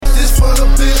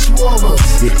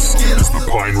This is the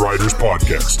Pine Riders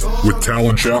Podcast with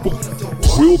Talon Chapel,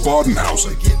 Will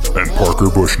Bodenhausen, and Parker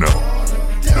Bushnell.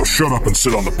 Now shut up and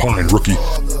sit on the pine, rookie.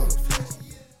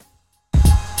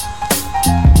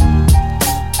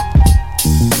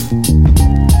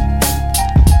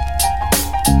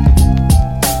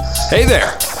 Hey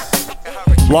there.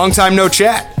 Long time no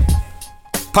chat.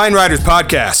 Pine Riders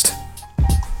Podcast.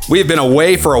 We have been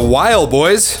away for a while,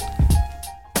 boys.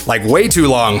 Like way too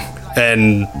long.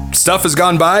 And stuff has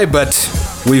gone by, but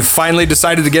we've finally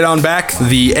decided to get on back.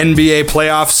 The NBA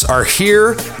playoffs are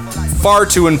here. Far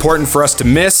too important for us to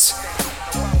miss.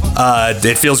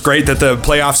 It feels great that the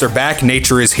playoffs are back.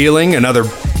 Nature is healing. Another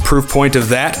proof point of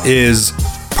that is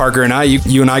Parker and I,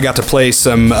 you and I got to play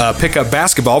some pickup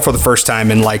basketball for the first time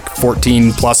in like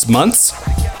 14 plus months.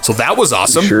 So that was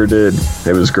awesome. Sure did.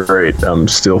 It was great. I'm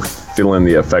still feeling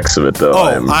the effects of it though.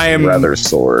 I am rather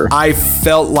sore. I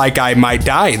felt like I might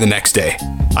die the next day.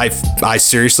 I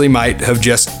seriously might have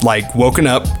just like woken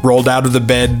up, rolled out of the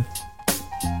bed,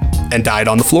 and died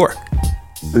on the floor.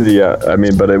 Yeah, I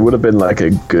mean, but it would have been like a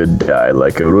good die.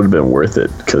 Like it would have been worth it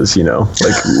because, you know,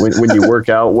 like when you work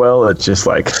out well, it's just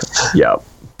like, yeah.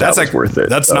 That's like worth it.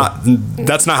 That's not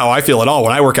how I feel at all.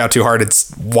 When I work out too hard,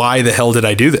 it's why the hell did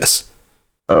I do this?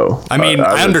 Oh, I mean,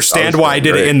 I understand why I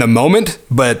did it in the moment,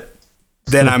 but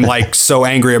then I'm like so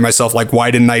angry at myself. Like, why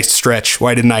didn't I stretch?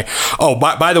 Why didn't I? Oh,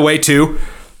 by the way, too,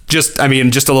 just a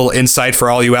little insight for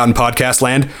all you out in podcast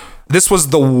land. This was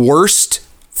the worst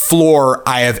floor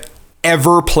I have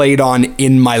ever played on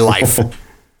in my life.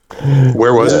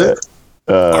 Where was it?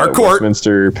 Our court.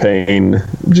 Westminster Payne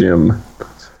Gym.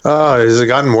 Oh, has it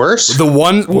gotten worse? The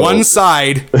one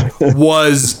side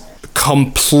was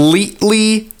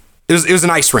completely. It was an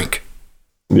ice rink.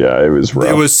 Yeah, it was rough.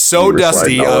 It was so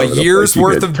dusty. A year's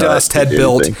worth of dust had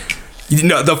built. You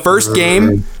know, the first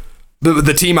game,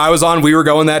 the team I was on, we were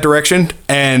going that direction,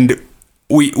 and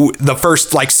we the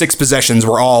first like 6 possessions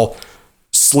were all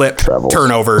slip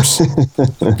turnovers.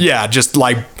 Yeah, just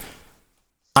like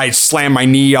I slammed my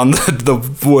knee on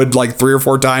the wood like 3 or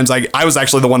 4 times. I was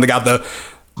actually the one that got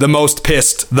the most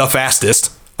pissed the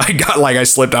fastest. I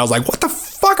slipped. I was like, what the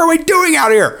fuck are we doing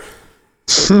out here?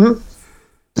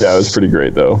 Yeah, it was pretty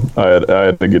great though. I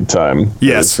had a good time.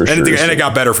 Yes, and it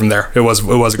got better from there. It was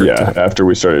a great time. After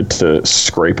we started to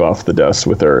scrape off the dust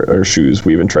with our shoes,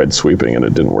 we even tried sweeping and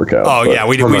it didn't work out.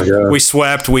 We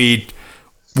swept. We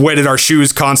wetted our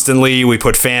shoes constantly. We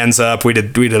put fans up. We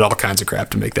did all kinds of crap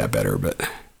to make that better. But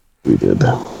we did.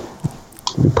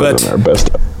 We put in our best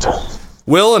effort.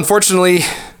 Will, unfortunately,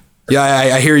 yeah,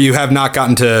 I hear you have not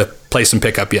gotten to play some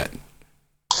pickup yet.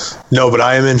 No, but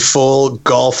I am in full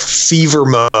golf fever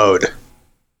mode.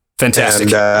 Fantastic.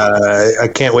 And I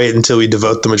can't wait until we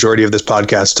devote the majority of this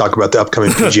podcast to talk about the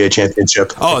upcoming PGA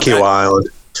Championship at Kiawah Island.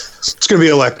 It's going to be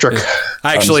electric.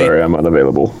 I'm sorry, I'm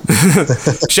unavailable.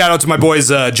 Shout out to my boys,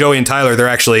 Joey and Tyler. They're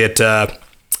actually at,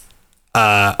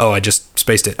 I just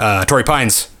spaced it. Torrey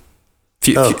Pines,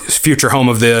 future home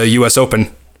of the U.S.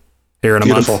 Open here in a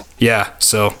month. Yeah,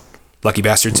 so lucky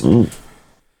bastards.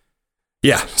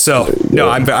 Yeah, so no,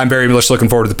 I'm very much looking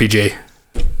forward to the PGA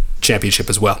Championship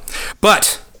as well.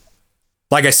 But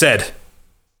like I said,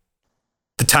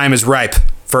 the time is ripe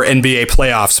for NBA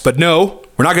playoffs. But no,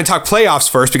 we're not going to talk playoffs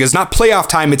first because it's not playoff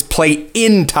time; it's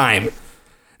play-in time.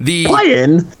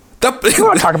 Play-in. You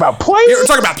want to talk about play-ins? You're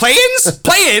talking about play-ins?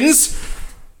 Play-ins?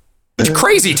 It's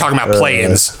crazy talking about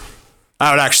play-ins.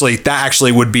 That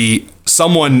actually would be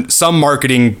some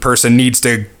marketing person needs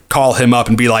to call him up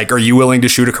and be like, are you willing to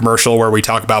shoot a commercial where we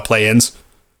talk about play-ins?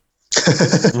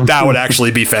 That would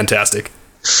actually be fantastic.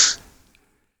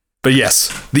 But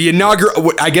yes, the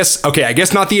inaugural, I guess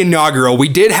not the inaugural. We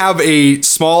did have a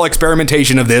small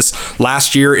experimentation of this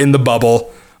last year in the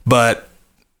bubble, but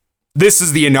this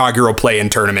is the inaugural play-in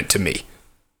tournament to me.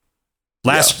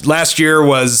 Last year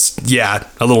was, a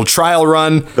little trial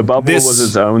run. The bubble was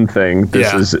its own thing.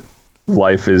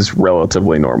 Life is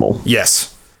relatively normal. Yes.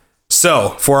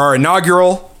 So, for our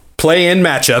inaugural play-in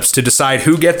matchups to decide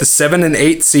who get the 7 and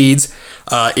 8 seeds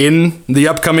in the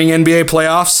upcoming NBA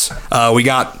playoffs, we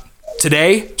got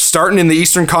today, starting in the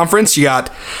Eastern Conference, you got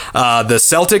the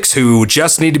Celtics, who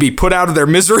just need to be put out of their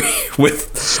misery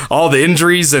with all the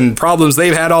injuries and problems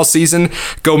they've had all season,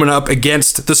 going up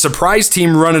against the surprise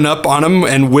team running up on them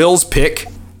and Will's pick,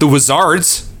 the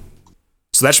Wizards.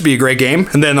 So that should be a great game.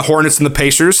 And then the Hornets and the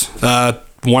Pacers,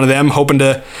 one of them hoping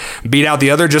to beat out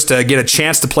the other just to get a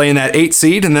chance to play in that 8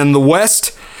 seed. And then the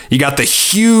West, you got the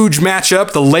huge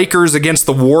matchup, the Lakers against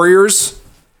the Warriors.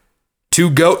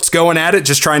 2 goats going at it,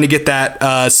 just trying to get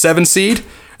that 7 seed.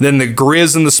 And then the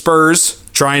Grizz and the Spurs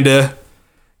trying to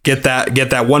get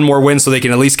that one more win so they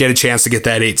can at least get a chance to get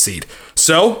that 8 seed.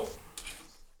 So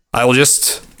I will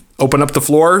just open up the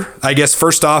floor. I guess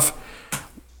first off,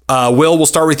 Will, we'll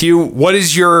start with you. What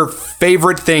is your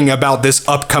favorite thing about this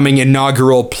upcoming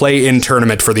inaugural play-in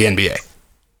tournament for the NBA?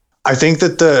 I think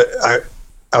that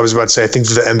I was about to say, I think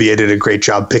that the NBA did a great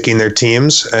job picking their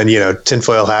teams, and,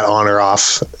 tinfoil hat on or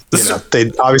off. They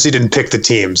obviously didn't pick the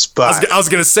teams, but I was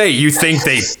going to say, you think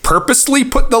they purposely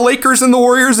put the Lakers and the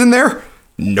Warriors in there?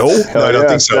 No, I don't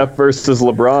think so. Steph versus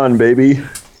LeBron, baby.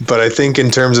 But I think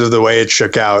in terms of the way it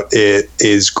shook out, it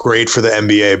is great for the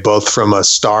NBA, both from a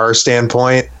star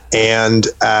standpoint and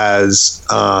as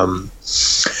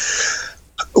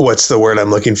what's the word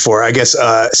I'm looking for? I guess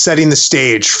setting the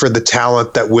stage for the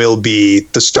talent that will be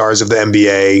the stars of the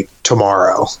NBA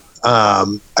tomorrow.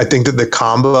 I think that the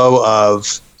combo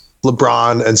of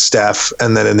LeBron and Steph,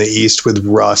 and then in the East with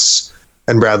Russ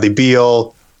and Bradley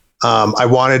Beal. I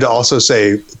wanted to also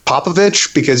say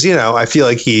Popovich, because, I feel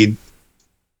like he,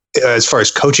 as far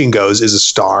as coaching goes, is a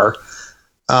star.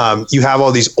 You have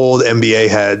all these old NBA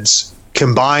heads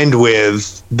combined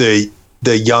with the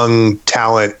young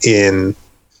talent in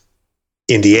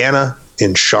Indiana,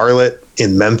 in Charlotte,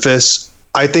 in Memphis.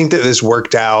 I think that this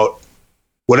worked out.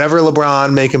 Whatever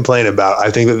LeBron may complain about, I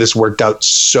think that this worked out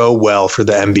so well for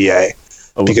the NBA.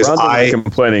 Well, because LeBron's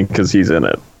complaining because he's in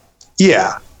it.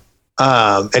 Yeah.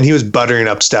 And he was buttering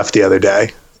up Steph the other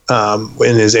day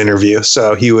in his interview.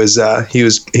 So he was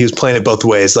playing it both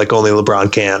ways, like only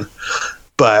LeBron can.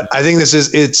 But I think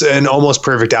it's an almost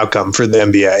perfect outcome for the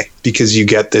NBA, because you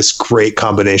get this great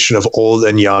combination of old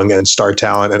and young and star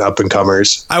talent and up and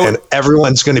comers, and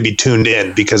everyone's going to be tuned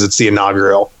in because it's the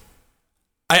inaugural.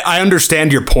 I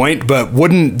understand your point, but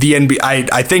wouldn't the NBA?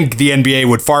 I think the NBA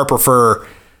would far prefer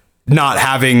not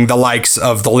having the likes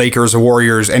of the Lakers or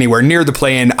Warriors anywhere near the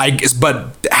play-in. I guess,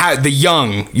 but the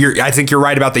young. I think you're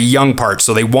right about the young part.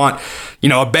 So they want,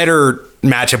 a better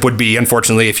matchup would be,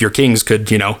 unfortunately, if your Kings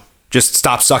could, just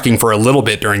stop sucking for a little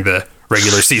bit during the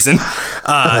regular season. So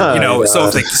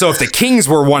if the Kings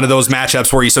were one of those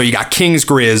matchups where you got Kings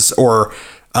Grizz or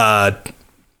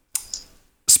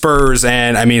Spurs,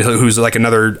 and who's like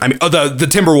another, the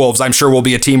Timberwolves, I'm sure will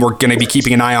be a team we're going to be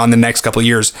keeping an eye on the next couple of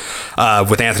years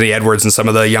with Anthony Edwards and some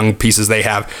of the young pieces they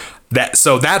have.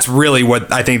 So that's really what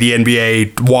I think the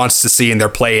NBA wants to see in their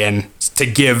play-in, to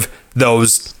give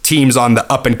those teams on the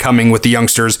up and coming with the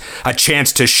youngsters a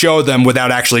chance to show them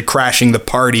without actually crashing the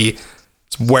party,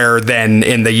 where then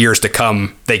in the years to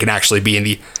come they can actually be in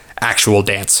the actual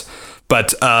dance.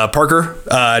 But Parker,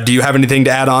 do you have anything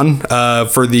to add on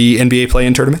for the NBA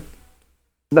play-in tournament?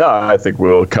 No, I think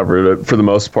we'll cover it for the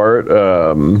most part.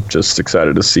 Just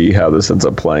excited to see how this ends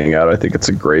up playing out. I think it's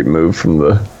a great move from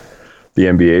the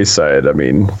NBA side.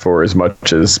 For as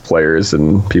much as players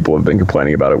and people have been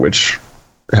complaining about it, which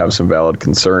have some valid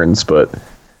concerns, but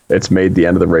it's made the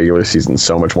end of the regular season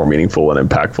so much more meaningful and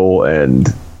impactful, and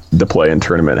the play-in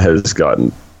tournament has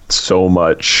gotten so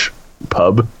much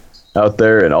pub out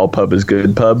there, and all pub is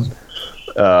good pub,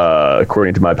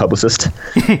 according to my publicist.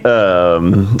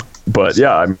 But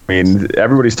yeah,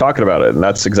 everybody's talking about it, and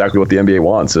that's exactly what the NBA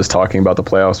wants, is talking about the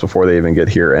playoffs before they even get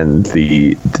here, and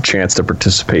the chance to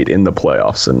participate in the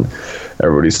playoffs. And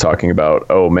everybody's talking about,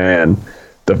 oh man,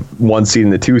 the 1 seed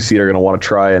and the 2 seed are going to want to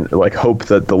try and hope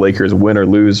that the Lakers win or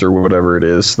lose or whatever it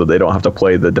is, so that they don't have to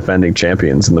play the defending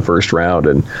champions in the first round,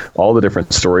 and all the different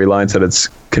storylines that it's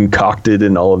concocted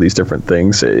and all of these different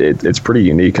things. It's pretty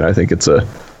unique, and I think it's a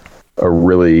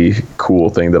really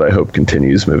cool thing that I hope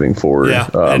continues moving forward.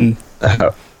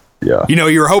 Yeah.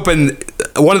 You're hoping,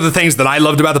 one of the things that I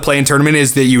loved about the play-in tournament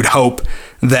is that you'd hope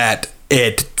that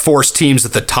it forced teams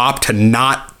at the top to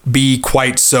not be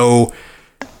quite so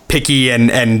picky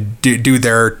and do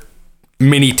their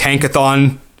mini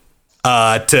tankathon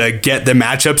to get the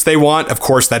matchups they want. Of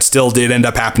course, that still did end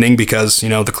up happening because,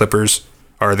 the Clippers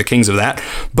are the kings of that.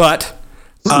 But,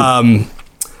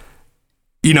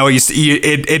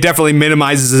 it definitely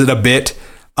minimizes it a bit.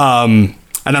 And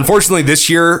unfortunately, this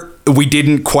year, we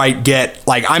didn't quite get,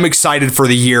 I'm excited for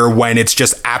the year when it's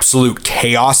just absolute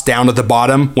chaos down at the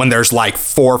bottom, when there's 4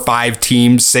 or 5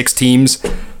 teams, 6 teams,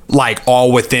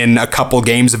 all within a couple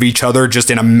games of each other, just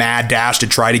in a mad dash to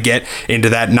try to get into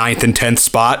that 9th and 10th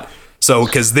spot. So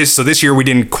this year we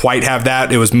didn't quite have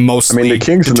that. It was mostly the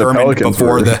Kings and the Pelicans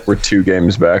were 2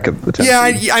 games back at the 10th.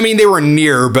 Yeah, they were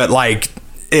near, but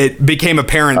it became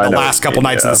apparent the last couple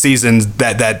nights of the season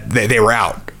that they were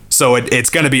out. So it's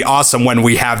going to be awesome when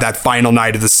we have that final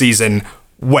night of the season,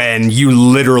 when you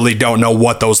literally don't know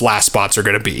what those last spots are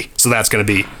going to be. So that's going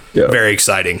to be very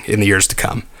exciting in the years to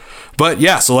come. But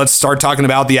yeah, so let's start talking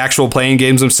about the actual playing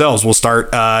games themselves. We'll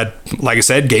start, like I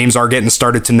said, games are getting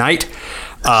started tonight.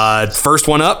 First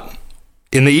one up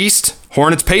in the East,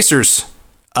 Hornets Pacers.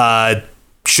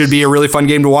 Should be a really fun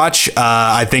game to watch.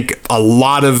 I think a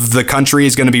lot of the country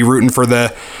is going to be rooting for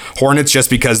the Hornets just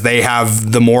because they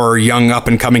have the more young up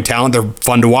and coming talent. They're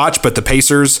fun to watch, but the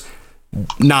Pacers,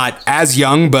 not as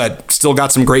young, but still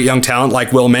got some great young talent,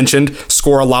 like Will mentioned,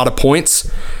 score a lot of points.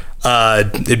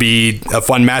 It'd be a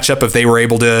fun matchup if they were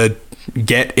able to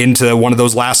get into one of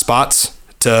those last spots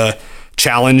to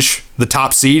challenge the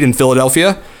top seed in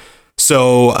Philadelphia.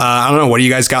 So I don't know. What do you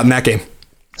guys got in that game?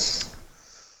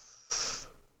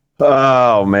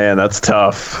 Oh man, that's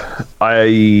tough.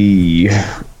 I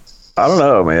don't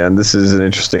know, man. This is an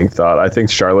interesting thought. I think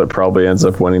Charlotte probably ends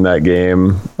up winning that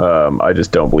game. I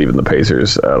just don't believe in the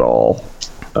Pacers at all.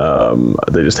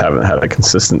 They just haven't had a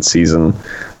consistent season.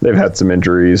 They've had some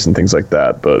injuries and things like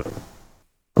that, but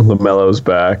LaMelo's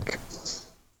back.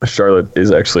 Charlotte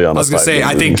is actually on. I was going to say,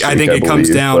 I think it comes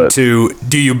down to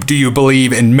do you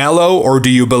believe in Melo or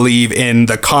do you believe in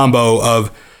the combo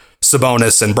of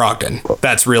Sabonis and Brogdon?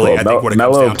 That's really, I think, what it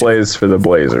comes down to. Melo plays for the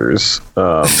Blazers.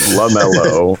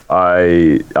 LaMelo,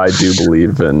 I do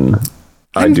believe in.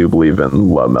 I do believe in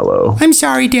LaMelo. I'm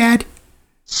sorry, Dad.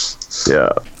 Yeah,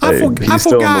 he's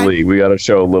still in the league. We got to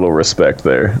show a little respect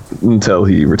there until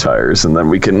he retires, and then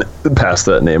we can pass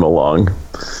that name along.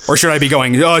 Or should I be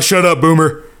going, oh, shut up,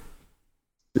 Boomer?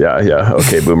 Yeah,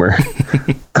 okay, Boomer.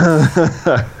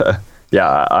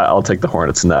 Yeah, I'll take the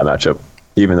Hornets in that matchup,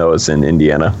 even though it's in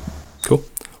Indiana. Cool.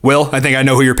 Will, I think I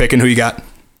know who you're picking. Who you got?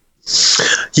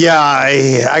 Yeah,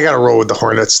 I got to roll with the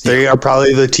Hornets. They are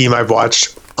probably the team I've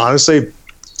watched, honestly,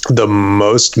 the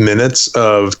most minutes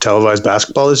of televised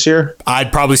basketball this year.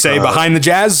 I'd probably say behind the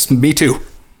Jazz. Me too.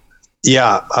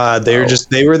 Yeah,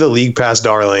 they were the league pass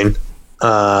darling.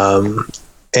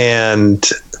 And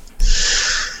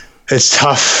it's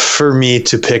tough for me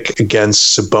to pick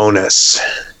against Sabonis.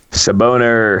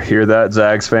 Saboner, hear that,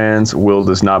 Zags fans? Will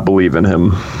does not believe in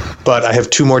him. But I have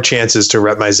 2 more chances to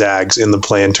rep my Zags in the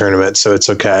play-in tournament, so it's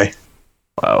okay.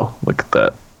 Wow, look at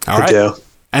that. All right.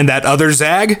 And that other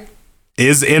Zag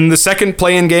is in the second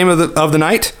play-in game of the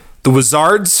night. The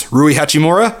Wizards, Rui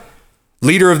Hachimura,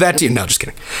 leader of that team. No, just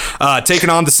kidding. Taking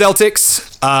on the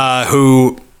Celtics,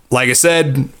 who, like I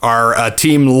said, are a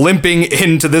team limping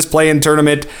into this play-in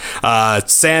tournament.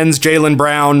 Sans Jaylen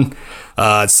Brown,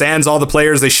 sans all the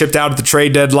players they shipped out at the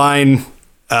trade deadline.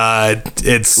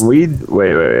 Wait.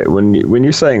 When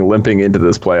you're saying limping into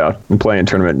this play-in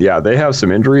tournament, yeah, they have some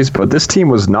injuries, but this team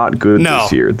was not good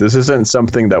this year. This isn't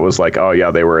something that was like, oh yeah,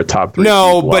 they were a top 3.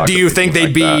 No, but do you think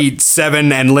they'd be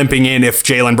 7 and limping in if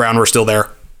Jaylen Brown were still there?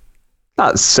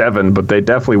 Not 7, but they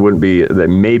definitely wouldn't be. They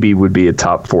maybe would be a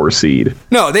top 4 seed.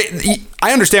 No,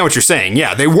 I understand what you're saying.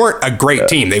 Yeah, they weren't a great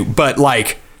team.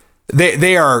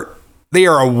 They are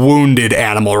a wounded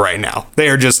animal right now. They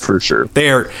are just for sure.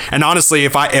 And honestly,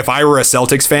 if I were a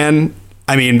Celtics fan,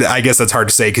 I mean, I guess that's hard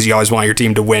to say because you always want your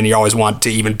team to win. You always want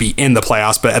to even be in the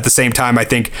playoffs. But at the same time, I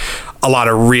think a lot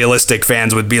of realistic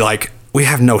fans would be like, we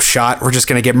have no shot. We're just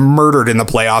going to get murdered in the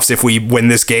playoffs if we win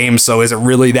this game. So is it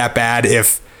really that bad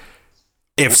if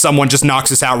someone just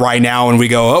knocks us out right now and we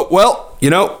go, oh, well,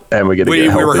 and we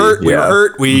were hurt. We were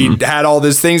hurt. We had all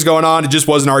these things going on. It just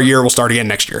wasn't our year. We'll start again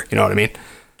next year. You know what I mean?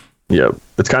 Yeah,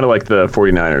 it's kind of like the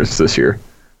 49ers this year,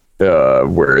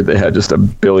 where they had just a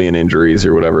billion injuries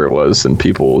or whatever it was, and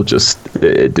people just,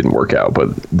 it didn't work out.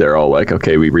 But they're all like,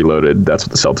 okay, we reloaded. That's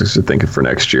what the Celtics are thinking for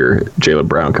next year. Jaylen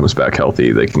Brown comes back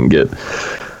healthy. They can get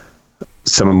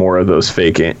some more of those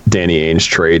fake Danny Ainge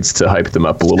trades to hype them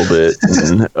up a little bit.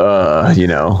 And,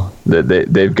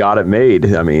 they've got it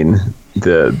made. I mean,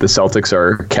 the Celtics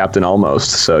are captain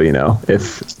almost. So,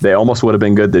 if they almost would have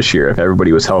been good this year if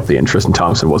everybody was healthy and Tristan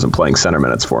Thompson wasn't playing center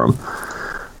minutes for them.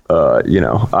 I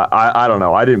don't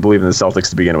know. I didn't believe in the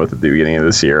Celtics to begin with at the beginning of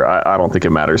this year. I don't think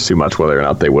it matters too much whether or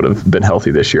not they would have been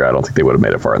healthy this year. I don't think they would have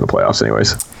made it far in the playoffs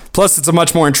anyways. Plus, it's a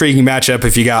much more intriguing matchup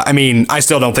if you got... I mean, I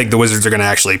still don't think the Wizards are going to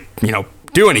actually,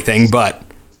 do anything, but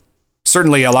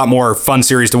certainly a lot more fun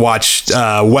series to watch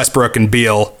Westbrook and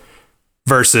Beal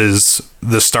versus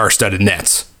the star-studded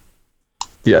Nets.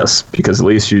 Yes, because at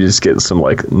least you just get some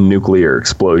nuclear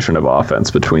explosion of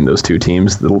offense between those two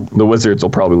teams. The Wizards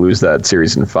will probably lose that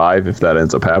series in 5 if that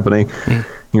ends up happening,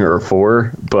 or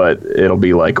 4. But it'll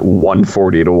be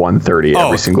 140 to 130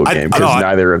 every single game because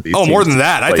neither of these. teams more than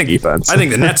that. I think defense. I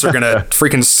think the Nets are going to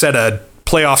freaking set a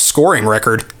playoff scoring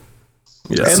record.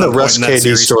 Yeah, and the Russ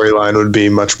KD storyline would be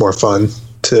much more fun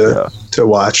to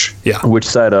watch. Yeah. Which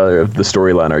side of the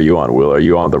storyline are you on, Will? Are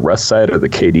you on the Russ side or the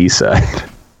KD side?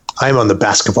 I'm on the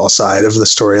basketball side of the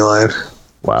storyline.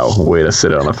 Wow, way to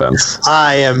sit on a fence.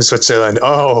 I am Switzerland.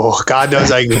 Oh, God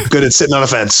knows I'm good at sitting on a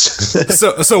fence.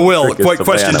 So Will, quick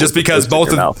question, just because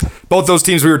both those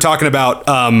teams we were talking about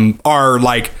are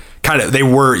like kind of, they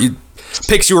were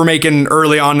picks you were making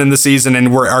early on in the season and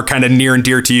are kind of near and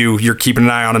dear to you. You're keeping an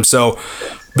eye on them. So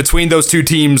between those two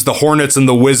teams, the Hornets and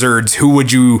the Wizards, who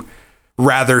would you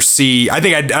rather see? I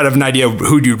think I'd have an idea of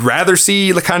who you'd rather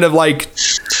see kind of like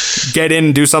get in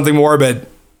and do something more, but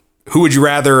who would you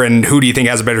rather, and who do you think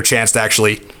has a better chance to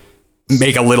actually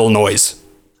make a little noise?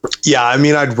 Yeah, I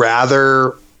mean, I'd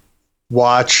rather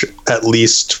watch at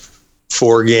least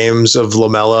 4 games of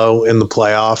LaMelo in the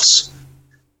playoffs,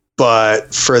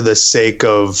 but for the sake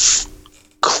of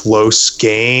close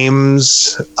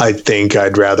games, I think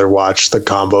I'd rather watch the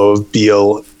combo of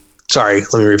Beal. Sorry,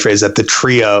 let me rephrase that. The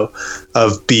trio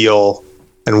of Beal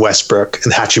and Westbrook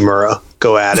and Hachimura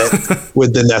go at it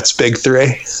with the Nets' big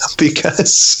 3,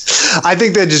 because I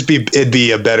think it'd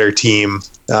be a better team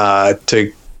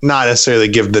to not necessarily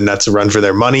give the Nets a run for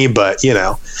their money, but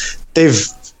they've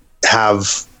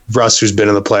have Russ, who's been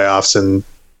in the playoffs, and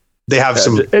they have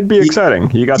some. It'd be exciting.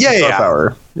 You got some star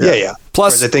power. Yeah.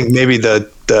 Plus, whereas I think maybe the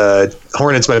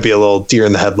Hornets might be a little deer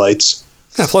in the headlights.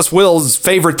 Yeah, plus, Will's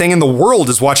favorite thing in the world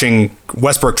is watching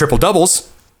Westbrook triple doubles.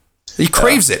 He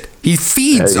craves it. He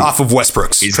feeds off of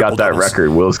Westbrook's. He's got that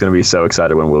record. Will's going to be so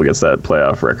excited when Will gets that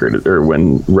playoff record, or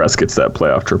when Russ gets that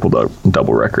playoff triple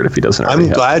double record, if he doesn't already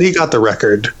have. Glad he got the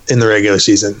record in the regular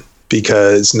season,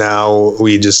 because now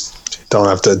we just don't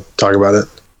have to talk about it.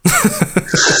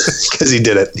 Because he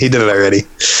did it. He did it already.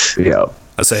 Yeah.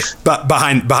 I say, but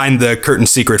behind the curtain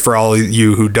secret for all of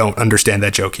you who don't understand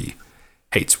that joke, he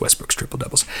hates Westbrook's triple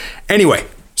doubles. Anyway.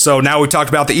 So now we talked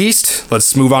about the East.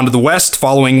 Let's move on to the West.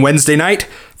 Following Wednesday night,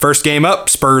 first game up,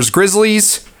 Spurs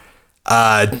Grizzlies.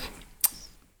 Not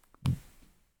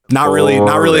really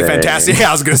fantastic. Yeah,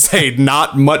 I was gonna say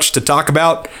not much to talk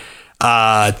about.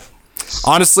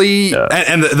 Honestly,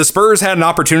 and the Spurs had an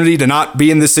opportunity to not be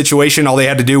in this situation. All they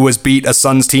had to do was beat a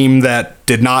Suns team that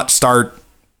did not start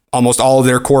almost all of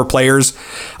their core players,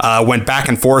 went back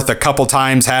and forth a couple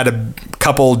times, had a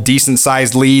couple decent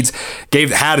sized leads,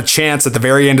 had a chance at the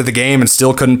very end of the game and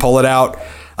still couldn't pull it out.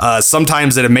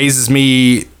 Sometimes it amazes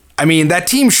me. I mean, that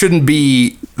team should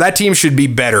be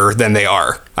better than they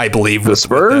are, I believe. The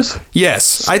Spurs?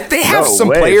 Yes. They have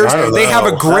players. They have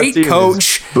a great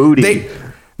coach. Booty.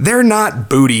 They're not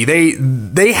booty. They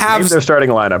have Name their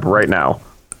starting lineup right now.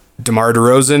 DeMar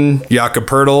DeRozan, Jakob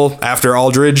Poeltl after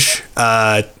Aldridge.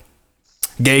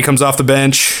 Gay comes off the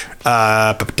bench.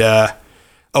 I'm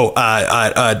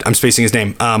spacing his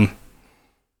name.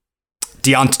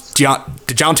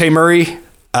 DeJounte Murray.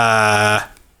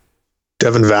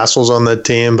 Devin Vassal's on that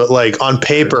team, but like on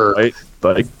paper, right?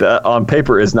 Like that on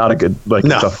paper is not a good. Like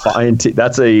no. It's a fine team.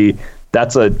 That's a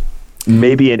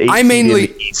maybe an 8 in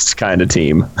the East kind of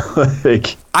team.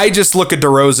 Like, I just look at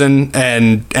DeRozan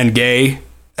and Gay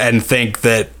and think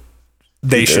that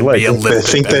they should be a little bit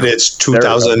think better. That it's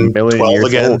 2012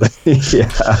 again. Yeah.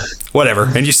 Whatever.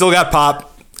 And you still got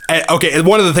Pop. Okay,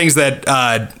 one of the things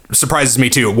that surprises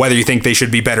me too, whether you think they should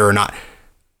be better or not,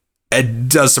 it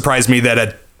does surprise me that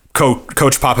a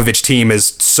Coach Popovich team is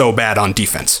so bad on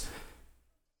defense.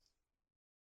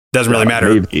 Doesn't really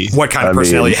matter what kind of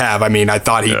personnel you have. I mean, I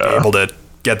thought he'd be able to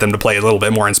get them to play a little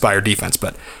bit more inspired defense,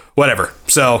 but whatever.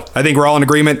 So I think we're all in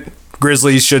agreement.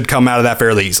 Grizzlies should come out of that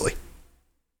fairly easily.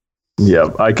 Yeah,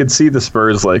 I could see the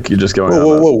Spurs like you're just going.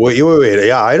 Wait.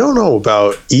 Yeah, I don't know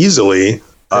about easily.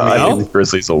 I think the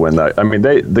Grizzlies will win that. I mean,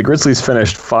 the Grizzlies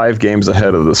finished 5 games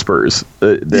ahead of the Spurs.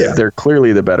 They're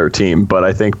clearly the better team, but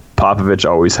I think Popovich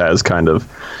always has kind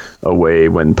of a way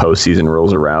when postseason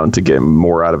rolls around to get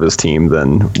more out of his team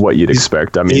than what you'd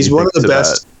expect. I mean, he's one of the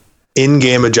best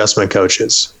in-game adjustment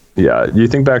coaches. Yeah, you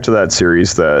think back to that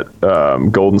series that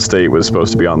Golden State was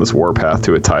supposed to be on this warpath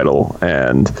to a title,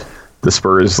 and the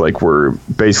Spurs were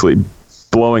basically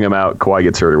blowing them out. Kawhi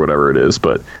gets hurt or whatever it is,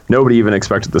 but nobody even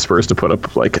expected the Spurs to put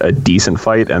up a decent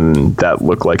fight, and that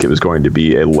looked like it was going to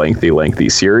be a lengthy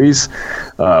series.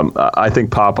 I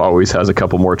think Pop always has a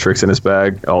couple more tricks in his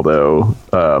bag, although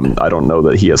I don't know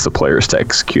that he has the players to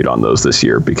execute on those this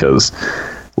year, because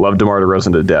love DeMar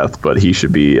DeRozan to death, but he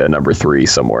should be a number 3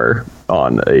 somewhere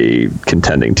on a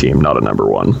contending team, not a number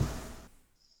 1.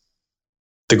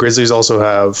 The Grizzlies also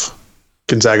have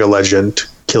Gonzaga legend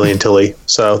Killian Tilly.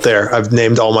 So there, I've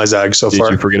named all my Zags so far.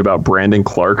 Did you forget about Brandon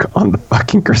Clark on the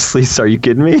fucking Grizzlies? Are you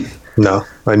kidding me? No,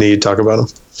 I need to talk about him.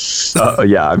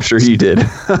 Yeah, I'm sure you did.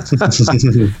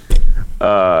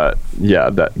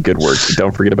 That good work.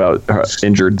 Don't forget about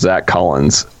injured Zach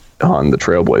Collins on the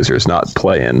Trailblazers, not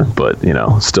playing, but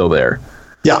still there.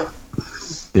 Yeah.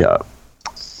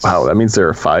 Wow, that means there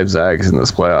are 5 Zags in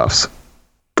this playoffs.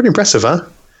 Pretty impressive, huh?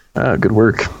 Good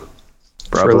work.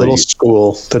 For a little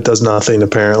school that does nothing,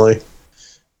 apparently.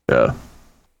 Yeah.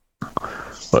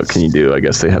 What can you do? I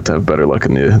guess they have to have better luck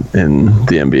in the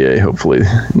NBA, hopefully,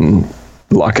 and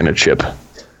lock in a chip.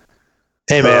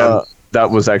 Hey, man. That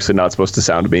was actually not supposed to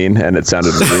sound mean, and it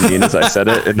sounded really mean as I said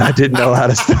it, and I didn't know how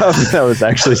to stop. That was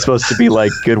actually supposed to be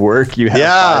like, good work. You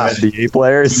have 5 NBA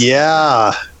players.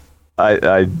 Yeah.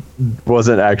 I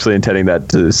wasn't actually intending that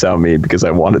to sound mean because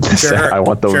I wanted to I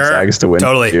want those Zags to win.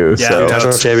 Totally. Too, yeah, so.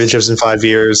 National championships in 5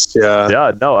 years. Yeah.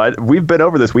 Yeah, no, we've been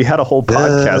over this. We had a whole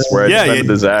podcast where I defended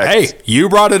the Zags. Hey, you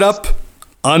brought it up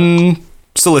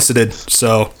unsolicited,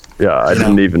 so... Yeah, I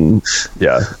didn't even...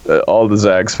 Yeah, all the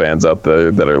Zags fans out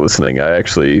there that are listening, I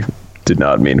actually did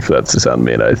not mean for that to sound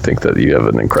mean. I think that you have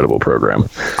an incredible program.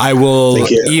 I will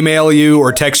email you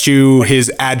or text you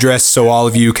his address so all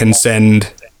of you can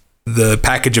send the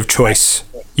package of choice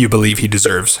you believe he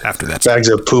deserves after that. Bags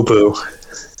of poo-poo.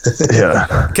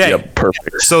 Yeah. Okay. Yep,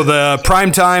 perfect. So the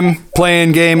primetime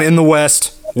play-in game in the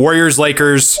West,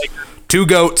 Warriors-Lakers, 2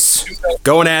 GOATs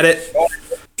going at it.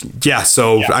 Yeah,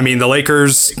 so, I mean, the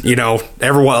Lakers,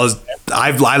 everyone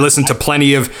I listened to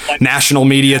plenty of national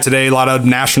media today, a lot of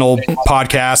national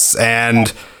podcasts,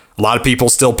 and a lot of people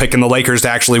still picking the Lakers to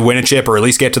actually win a chip or at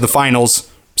least get to the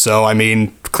finals. So, I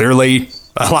mean, clearly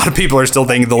a lot of people are still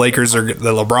thinking the Lakers the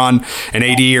LeBron and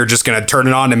AD are just going to turn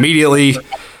it on immediately.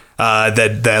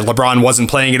 That LeBron wasn't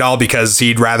playing at all because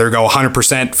he'd rather go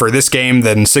 100% for this game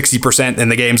than 60% in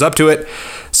the games up to it.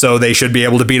 So they should be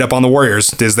able to beat up on the Warriors.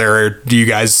 Do you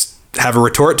guys have a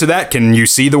retort to that? Can you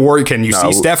see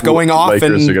see Steph going off?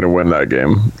 Lakers are going to win that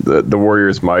game. The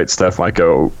Warriors might. Steph might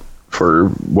go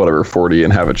for 40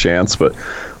 and have a chance, but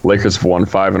Lakers have won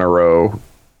 5 in a row.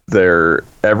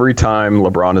 Every time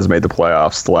LeBron has made the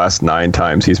playoffs, the last 9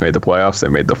 times he's made the playoffs, they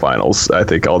made the finals. I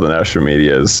think all the national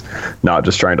media is not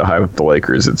just trying to hype up the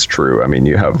Lakers. It's true. I mean,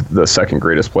 you have the second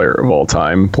greatest player of all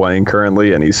time playing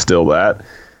currently, and he's still that.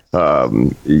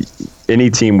 Any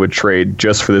team would trade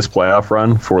just for this playoff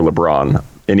run for LeBron.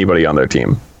 Anybody on their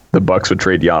team. The Bucks would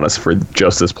trade Giannis for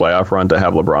just this playoff run to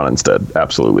have LeBron instead.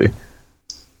 Absolutely.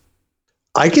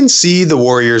 I can see the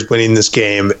Warriors winning this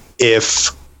game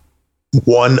if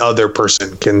one other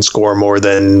person can score more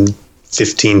than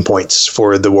 15 points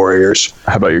for the Warriors.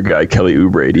 How about your guy, Kelly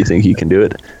Oubre? Do you think he can do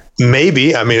it?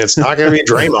 Maybe. I mean, it's not going to be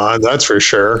Draymond, that's for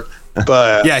sure.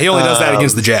 But yeah, he only does that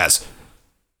against the Jazz.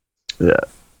 Yeah.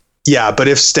 Yeah, but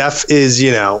if Steph is,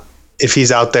 if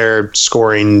he's out there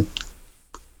scoring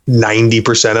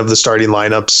 90% of the starting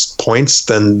lineup's points,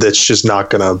 then that's just not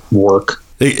going to work.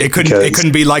 It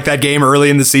couldn't be like that game early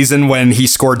in the season when he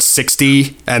scored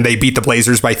 60 and they beat the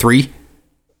Blazers by 3.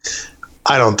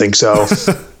 I don't think so.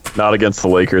 Not against the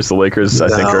Lakers. The Lakers, I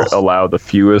think, are allowed the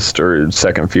fewest or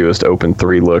second fewest open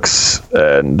 3 looks,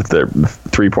 and their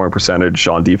 3-point percentage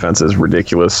on defense is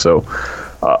ridiculous. So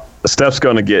Steph's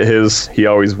going to get his. He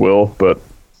always will, but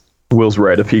Will's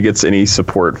right. If he gets any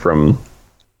support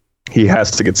he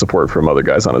has to get support from other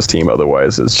guys on his team.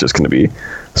 Otherwise, it's just going to be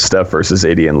Steph versus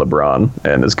AD and LeBron.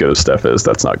 And as good as Steph is,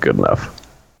 that's not good enough.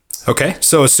 Okay,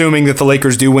 so assuming that the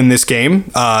Lakers do win this game,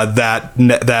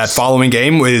 that following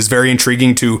game is very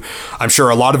intriguing to, I'm sure,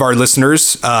 a lot of our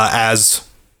listeners, as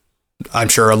I'm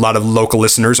sure a lot of local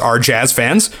listeners are Jazz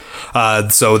fans.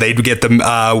 So they'd get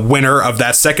the winner of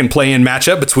that second play-in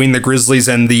matchup between the Grizzlies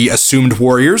and the assumed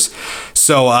Warriors.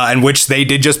 So, in which they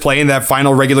did just play in that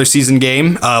final regular season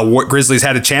game. Grizzlies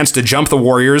had a chance to jump the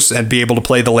Warriors and be able to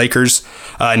play the Lakers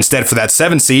instead for that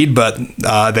 7 seed, but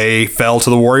they fell to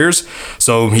the Warriors.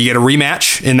 So you get a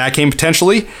rematch in that game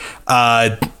potentially.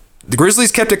 The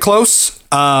Grizzlies kept it close.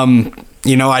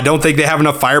 I don't think they have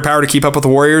enough firepower to keep up with the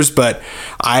Warriors, but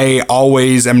I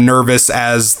always am nervous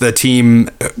as the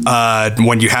team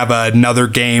when you have another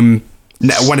game,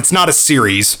 when it's not a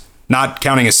series, not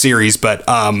counting a series, but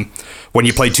when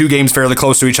you play 2 games fairly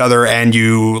close to each other and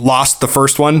you lost the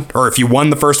first one, or if you won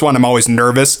the first one, I'm always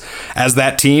nervous as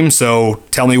that team. So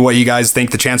tell me what you guys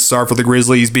think the chances are for the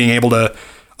Grizzlies being able to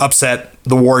upset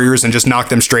the Warriors and just knock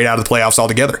them straight out of the playoffs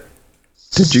altogether.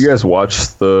 Did you guys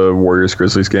watch the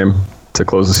Warriors-Grizzlies game to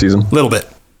close the season? A little bit.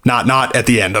 Not at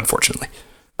the end, unfortunately.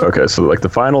 Okay, so like the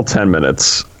final 10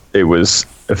 minutes, it was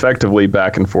effectively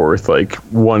back and forth, like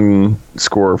one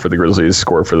score for the Grizzlies,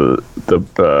 score for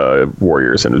the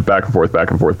Warriors, and it was back and forth,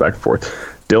 back and forth, back and forth.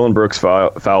 Dylan Brooks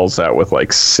fouls out with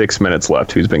like 6 minutes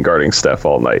left, who's been guarding Steph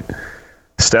all night.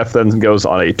 Steph then goes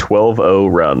on a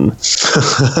 12-0 run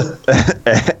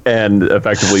and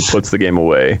effectively puts the game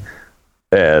away.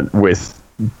 And with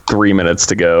 3 minutes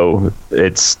to go,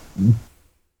 it's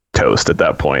toast at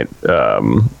that point.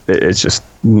 It's just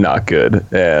not good.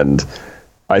 And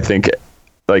I think,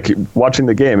 like, watching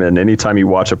the game, and anytime you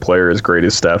watch a player as great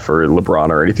as Steph or LeBron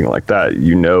or anything like that,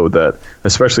 you know that,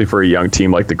 especially for a young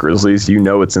team like the Grizzlies, you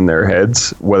know it's in their heads,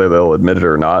 whether they'll admit it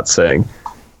or not, saying,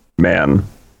 man,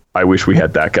 I wish we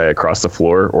had that guy across the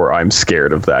floor, or I'm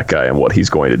scared of that guy and what he's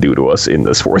going to do to us in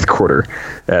this fourth quarter.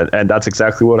 And that's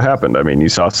exactly what happened. I mean, you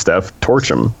saw Steph torch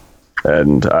him,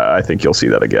 and I think you'll see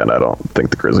that again. I don't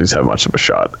think the Grizzlies have much of a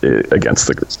shot against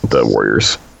the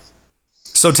Warriors.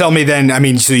 So tell me then, I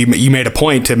mean, so you made a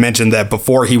point to mention that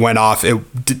before he went off,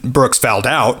 Brooks fouled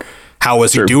out. How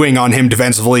was he doing on him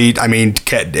defensively? I mean,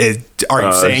 are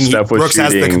you saying Brooks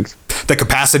has the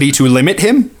capacity to limit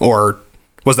him, or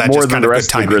was that more just kind than of the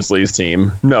rest of the Grizzlies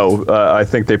team? No, I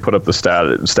think they put up the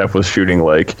stat. Steph was shooting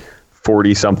like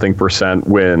 40-something%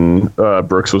 when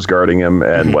Brooks was guarding him,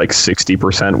 and like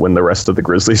 60% when the rest of the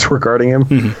Grizzlies were guarding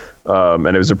him.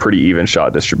 And it was a pretty even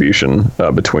shot distribution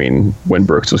between when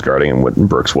Brooks was guarding and when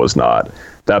Brooks was not.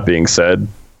 That being said,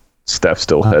 Steph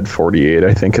still had 48,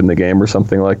 I think, in the game or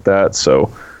something like that.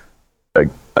 So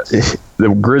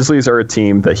the Grizzlies are a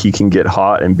team that he can get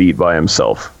hot and beat by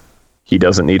himself. He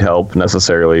doesn't need help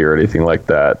necessarily or anything like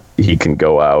that. He can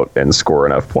go out and score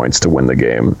enough points to win the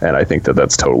game, and I think that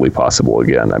that's totally possible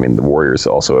again. I mean, the Warriors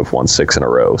also have won 6 in a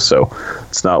row, so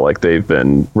it's not like they've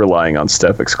been relying on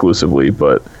Steph exclusively,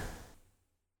 but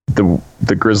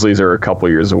the Grizzlies are a couple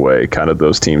years away, kind of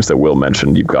those teams that Will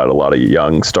mentioned. You've got a lot of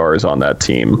young stars on that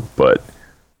team, but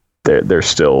they're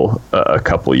still a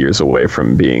couple years away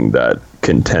from being that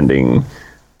contending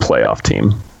playoff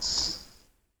team.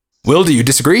 Will, do you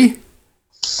disagree?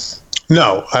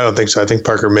 No, I don't think so. I think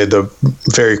Parker made the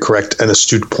very correct and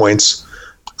astute points.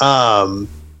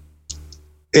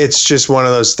 It's just one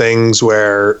of those things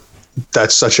where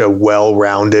that's such a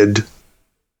well-rounded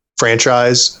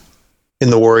franchise in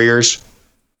the Warriors.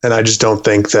 And I just don't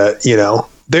think that,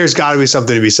 there's got to be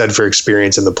something to be said for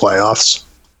experience in the playoffs.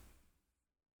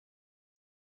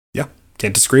 Yeah,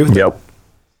 can't disagree with Yep. that.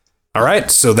 All right,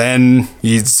 so then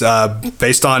he's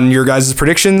based on your guys'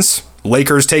 predictions,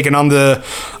 Lakers taking on the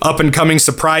up-and-coming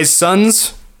surprise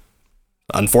Suns.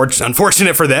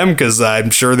 Unfortunate for them, because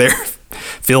I'm sure they're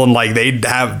feeling like they'd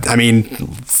have, I mean,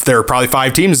 there are probably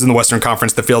 5 teams in the Western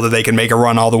Conference that feel that they can make a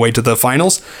run all the way to the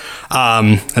finals.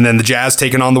 And then the Jazz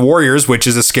taking on the Warriors, which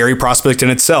is a scary prospect in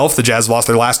itself. The Jazz lost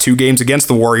their last 2 games against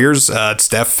the Warriors.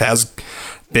 Steph has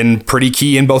been pretty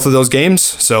key in both of those games,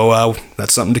 so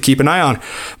that's something to keep an eye on.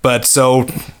 But so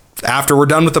after we're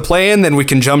done with the play-in, then we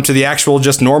can jump to the actual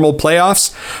just normal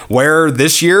playoffs, where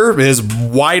this year is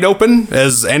wide open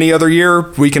as any other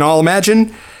year we can all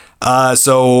imagine.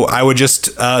 So I would just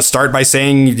start by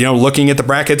saying, looking at the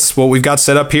brackets, what we've got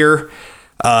set up here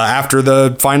after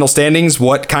the final standings,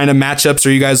 what kind of matchups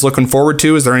are you guys looking forward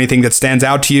to? Is there anything that stands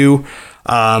out to you?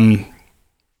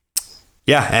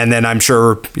 Yeah, and then I'm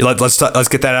sure let's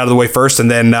get that out of the way first,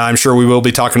 and then I'm sure we will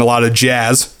be talking a lot of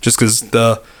Jazz, just because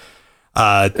the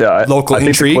local I think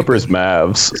intrigue. the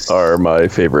Clippers-Mavs are my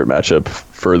favorite matchup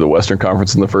for the Western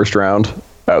Conference in the first round,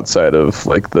 outside of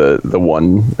like the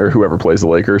one or whoever plays the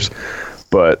Lakers.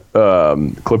 But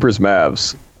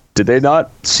Clippers-Mavs, did they not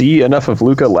see enough of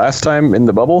Luka last time in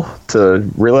the bubble to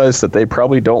realize that they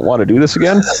probably don't want to do this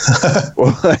again?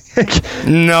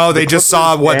 No, they just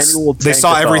saw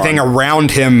everything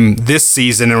around him this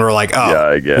season and were like,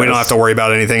 oh, we don't have to worry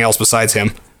about anything else besides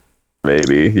him.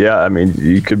 Maybe. Yeah, I mean,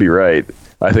 you could be right.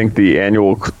 I think the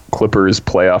annual Clippers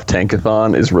playoff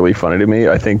tankathon is really funny to me.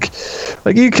 I think,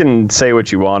 like, you can say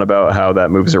what you want about how that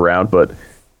moves around, but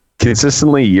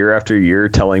consistently year after year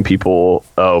telling people,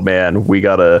 oh man, we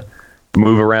got to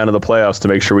move around in the playoffs to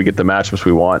make sure we get the matchups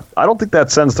we want. I don't think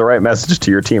that sends the right message to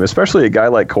your team, especially a guy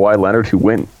like Kawhi Leonard, who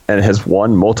went and has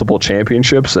won multiple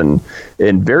championships and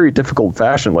in very difficult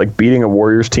fashion, like beating a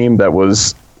Warriors team that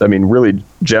was, I mean, really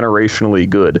generationally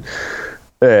good,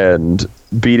 and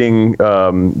beating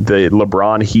the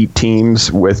LeBron Heat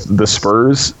teams with the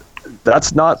Spurs.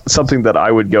 That's not something that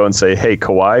I would go and say, hey,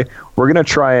 Kawhi, we're going to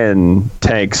try and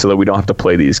tank so that we don't have to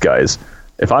play these guys.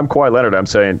 If I'm Kawhi Leonard, I'm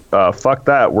saying, fuck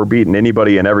that. We're beating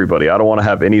anybody and everybody. I don't want to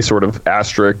have any sort of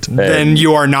asterisk. Then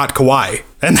you are not Kawhi.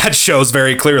 And that shows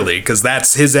very clearly, because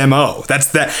that's his MO.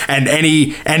 And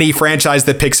any franchise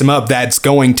that picks him up, that's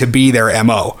going to be their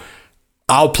MO.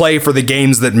 I'll play for the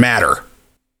games that matter.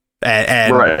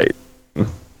 And right.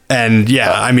 And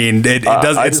yeah, I mean,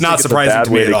 it's not surprising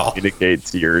to me at all. Communicate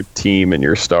to your team and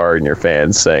your star and your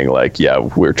fans saying like, yeah,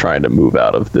 we're trying to move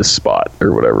out of this spot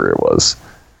or whatever it was.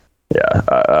 Yeah,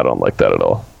 I don't like that at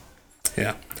all.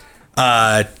 Yeah.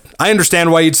 I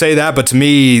understand why you'd say that, but to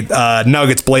me,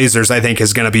 Nuggets Blazers, I think,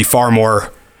 is going to be far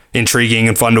more intriguing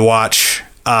and fun to watch.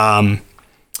 The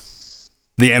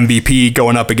MVP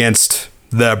going up against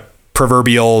the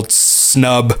proverbial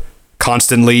snub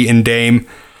constantly in Dame.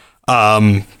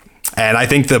 And I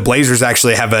think the Blazers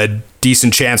actually have a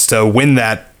decent chance to win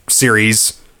that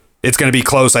series. It's going to be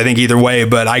close, I think, either way,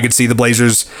 but I could see the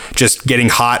Blazers just getting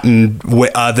hot, and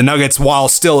the Nuggets, while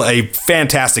still a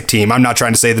fantastic team, I'm not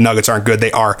trying to say the Nuggets aren't good.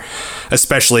 They are,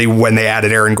 especially when they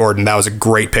added Aaron Gordon. That was a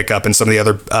great pickup, and some of the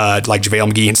other, like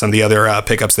JaVale McGee and some of the other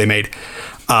pickups they made.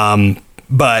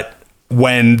 But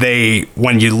when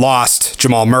you lost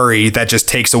Jamal Murray, that just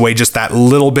takes away just that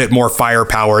little bit more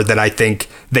firepower that I think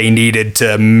they needed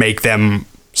to make them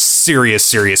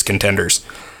serious contenders.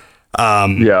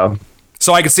 Yeah.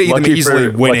 So I could see them easily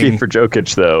winning. Lucky for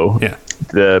Jokic, though, yeah,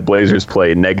 the Blazers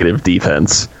play negative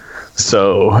defense,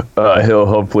 so he'll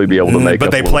hopefully be able to make. But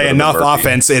they play enough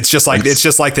offense. It's just like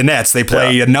the Nets. They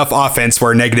play enough offense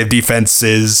where negative defense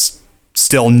is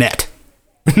still net.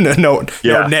 no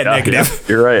net negative. Yeah,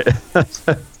 you're right.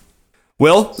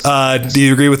 Will, do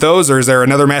you agree with those, or is there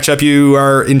another matchup you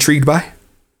are intrigued by?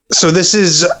 So this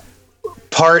is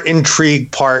part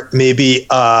intrigue, part maybe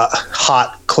a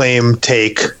hot claim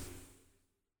take.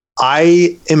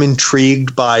 I am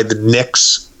intrigued by the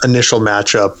Knicks' initial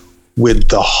matchup with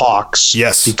the Hawks.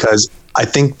 Yes. Because I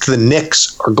think the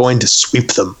Knicks are going to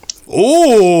sweep them.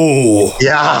 Oh.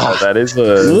 Yeah. That is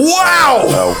a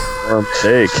warm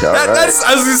take. That's,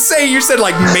 I was going to say, you said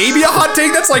like maybe a hot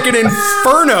take. That's like an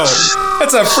inferno.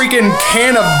 That's a freaking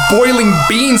can of boiling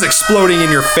beans exploding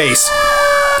in your face.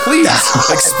 Please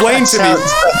explain to me.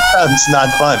 That sounds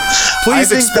not fun.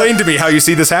 Please explain to me how you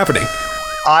see this happening.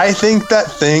 I think that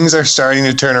things are starting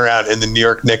to turn around in the New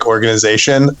York Knicks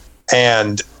organization.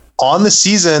 And on the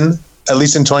season, at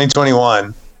least in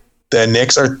 2021, the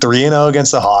Knicks are 3-0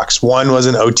 against the Hawks. One was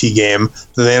an OT game.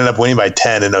 So they ended up winning by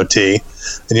 10 in OT. And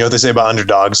you know what they say about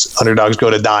underdogs? Underdogs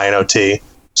go to die in OT.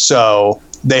 So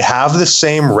they have the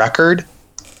same record,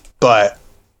 but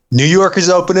New York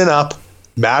is opening up.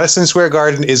 Madison Square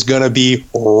Garden is going to be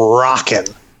rocking.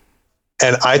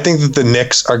 And I think that the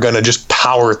Knicks are going to just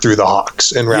power through the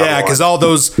Hawks in round one. Yeah, because all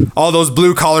those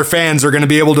blue collar fans are going to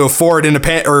be able to afford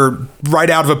right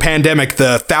out of a pandemic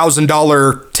the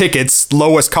 $1,000 tickets,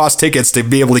 lowest cost tickets to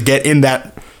be able to get in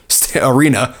that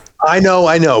arena. I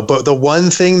know, but the one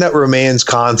thing that remains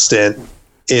constant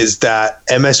is that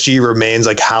MSG remains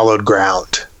like hallowed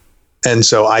ground. And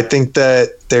so I think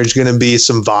that there's going to be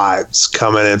some vibes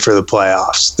coming in for the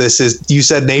playoffs. You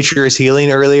said nature is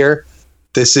healing earlier.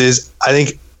 I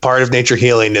think part of nature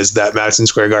healing is that Madison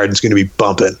Square Garden is going to be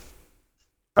bumping.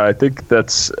 I think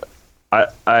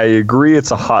I agree.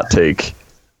 It's a hot take.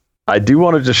 I do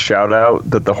want to just shout out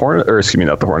that the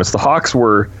Hawks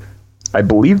were, I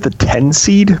believe, the 10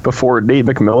 seed before Nate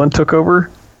McMillan took over.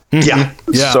 Yeah.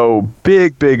 So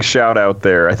big shout out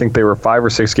there. I think they were 5 or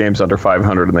 6 games under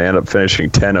 500 and they ended up finishing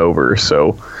 10 over.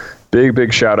 So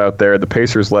big shout out there. The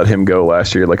Pacers let him go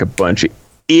last year like a bunch of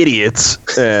idiots,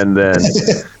 and then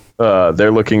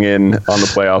they're looking in on the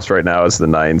playoffs right now as the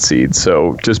 9 seed.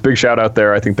 So just big shout out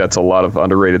there. I think that's a lot of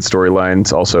underrated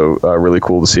storylines. Also really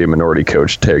cool to see a minority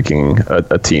coach taking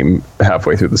a team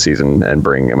halfway through the season and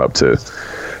bringing them up to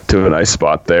a nice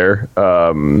spot there.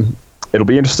 It'll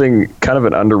be interesting. Kind of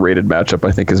an underrated matchup,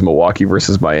 I think, is Milwaukee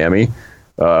versus Miami.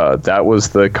 That was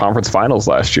the conference finals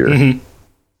last year,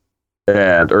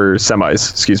 or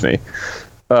semis, excuse me.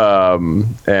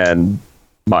 And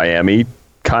Miami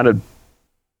kind of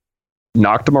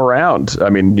knocked them around.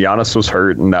 I mean, Giannis was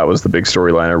hurt, and that was the big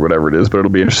storyline or whatever it is, but it'll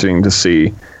be interesting to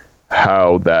see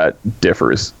how that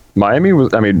differs. Miami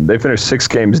they finished 6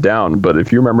 games down, but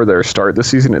if you remember their start this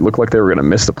season, it looked like they were going to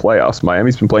miss the playoffs.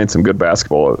 Miami's been playing some good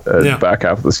basketball the back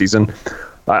half of the season.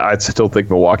 I still think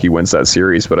Milwaukee wins that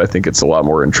series, but I think it's a lot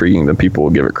more intriguing than people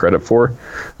will give it credit for.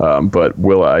 But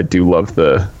I do love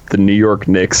the New York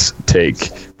Knicks take.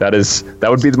 That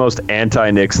would be the most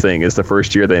anti-Knicks thing. Is the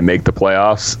first year they make the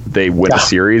playoffs, they win a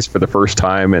series for the first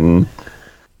time, and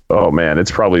oh man,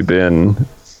 it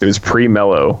was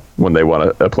pre-Melo when they won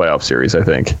a playoff series, I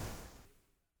think.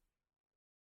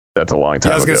 That's a long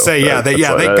time ago. I was going to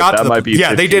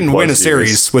say, they didn't win a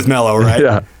series with Melo, right?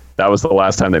 Yeah. That was the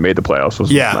last time they made the playoffs. Was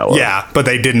with Melo. Yeah, but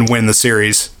they didn't win the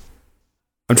series.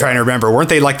 I'm trying to remember. Weren't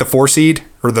they like the 4 seed,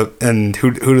 and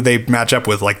who did they match up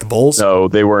with? Like the Bulls? No,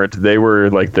 they weren't. They were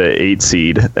like the 8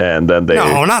 seed, and then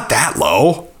no, not that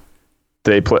low.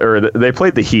 They played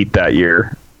the Heat that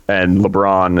year, and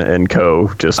LeBron and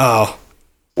co just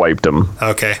wiped them.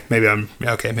 Okay, maybe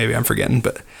I'm forgetting,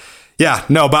 but yeah,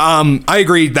 no, but I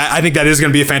agree that I think that is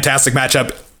going to be a fantastic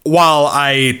matchup. While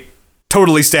I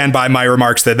totally stand by my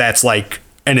remarks that that's like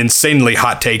an insanely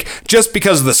hot take just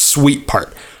because of the sweep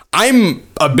part. I'm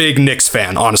a big Knicks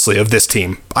fan, honestly, of this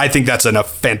team. I think that's a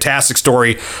fantastic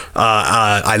story.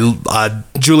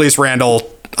 Julius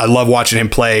Randle, I love watching him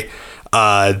play.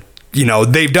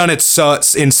 They've done it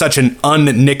in such an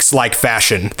un-Knicks-like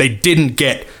fashion. They didn't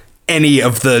get any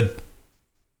of the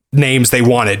names they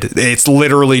wanted. It's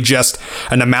literally just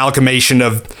an amalgamation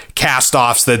of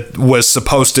cast-offs that was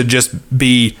supposed to just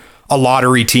be a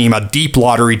lottery team, a deep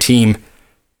lottery team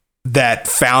that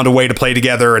found a way to play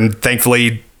together and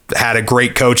thankfully had a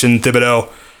great coach in Thibodeau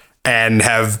and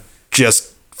have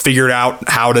just figured out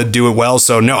how to do it well.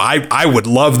 So no, I would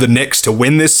love the Knicks to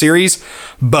win this series.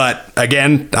 But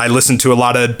again, I listened to a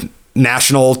lot of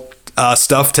national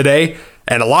stuff today,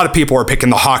 and a lot of people are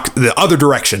picking the other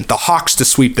direction, the Hawks to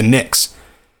sweep the Knicks.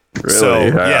 Really? So,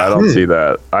 yeah. I don't see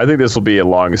that. I think this will be a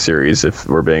long series, if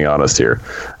we're being honest here.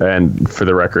 And for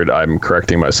the record, I'm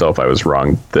correcting myself. I was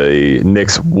wrong. The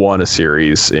Knicks won a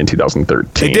series in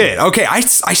 2013. They did. Okay, I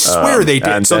swear they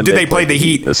did. So did they play the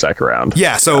Heat? The second round.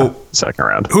 Yeah, so second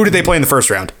round. Who did they play in the first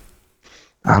round?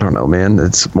 I don't know, man.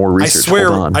 It's more research.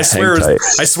 I swear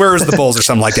it was the Bulls or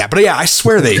something like that. But yeah, I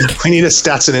swear they... We need a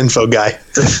stats and info guy.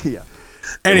 Yeah.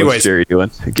 Anyways, what's Jerry doing?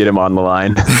 Get him on the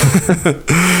line.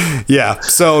 Yeah,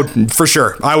 so for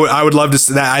sure, I would love to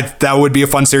see that. That would be a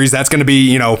fun series. That's going to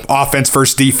be offense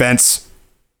versus defense.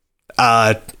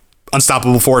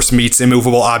 Unstoppable force meets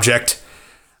immovable object.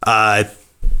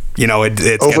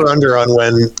 It's over under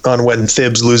on when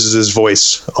Thibs loses his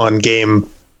voice on game.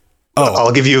 Oh,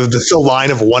 I'll give you the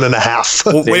line of 1.5.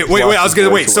 Well, wait. I was gonna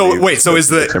wait. So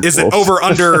is it over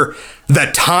under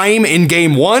the time in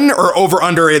game 1 or over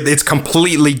under it's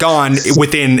completely gone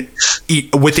within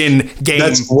game?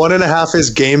 That's 1.5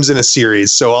 is games in a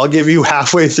series. So I'll give you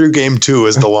halfway through game 2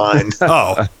 as the line.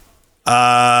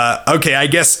 Okay. I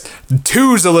guess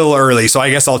 2's a little early, so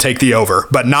I guess I'll take the over,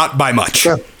 but not by much.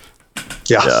 Yeah,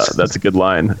 that's a good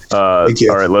line. Thank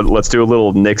you. All right, let's do a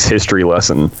little Knicks history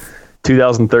lesson.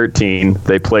 2013,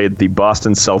 they played the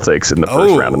Boston Celtics in the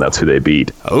first round, and that's who they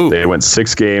beat. They went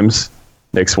 6 games.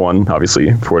 Knicks won, obviously,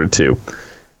 4-2.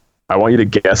 I want you to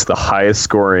guess the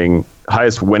highest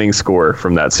winning score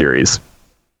from that series.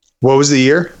 What was the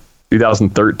year?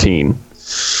 2013.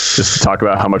 Just to talk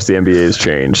about how much the NBA has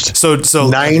changed. So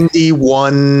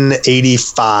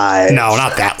 91-85. No,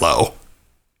 not that low.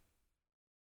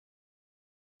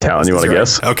 Talon, you want to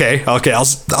guess? Okay.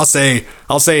 I'll say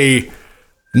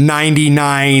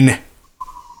 99-94.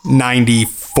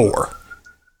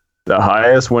 The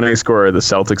highest winning score, the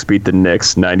Celtics beat the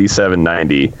Knicks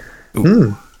 97-90.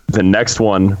 The next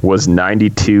one was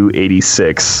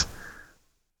 92-86.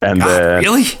 And then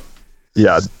really?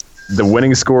 Yeah, the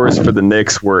winning scores for the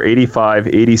Knicks were 85,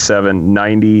 87,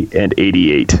 90, and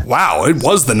 88. Wow, it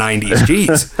was the 90s.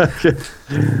 Jeez.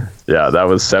 Yeah, that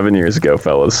was 7 years ago,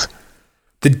 fellas.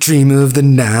 The dream of the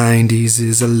 90s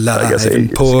is alive in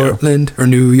Portland or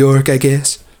New York, I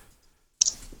guess.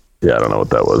 Yeah, I don't know what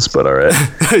that was, but all right.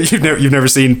 You've never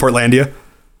seen Portlandia?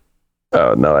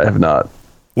 Oh, no, I have not.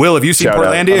 Will, have you seen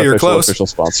Portlandia? You're close. Official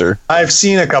sponsor. I've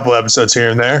seen a couple episodes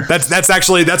here and there. That's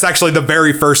actually the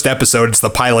very first episode. It's the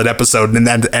pilot episode, and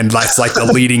that's like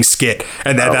the leading skit,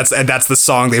 and that's the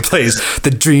song they play. Is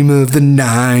the dream of the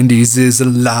 90s is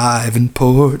alive in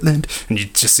Portland, and you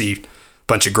just see a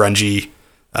bunch of grungy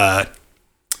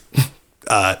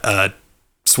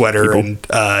sweater and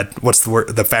what's the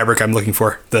word? The fabric I'm looking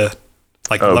for. The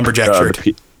lumberjack shirt.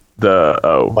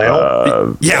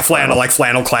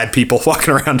 Flannel clad people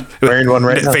walking around wearing one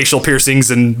right now. Facial piercings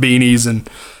and beanies and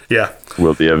yeah.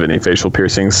 Will, do you have any facial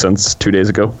piercings since 2 days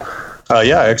ago?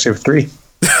 Yeah, I actually have 3.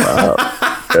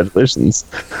 Congratulations.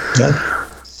 Yeah.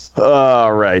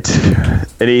 All right.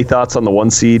 Any thoughts on the 1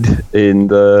 seed in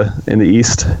the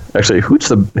East? Actually,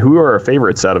 who are our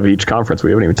favorites out of each conference? We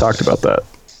haven't even talked about that.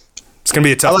 It's gonna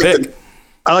be a tough pick.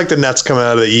 I like the Nets coming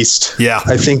out of the East. Yeah,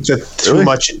 I think that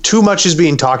too much is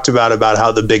being talked about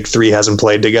how the big 3 hasn't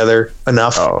played together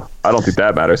enough. Oh, I don't think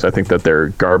that matters. I think that their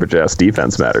garbage ass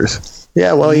defense matters.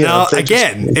 Yeah, well,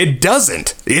 it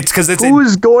doesn't. It's because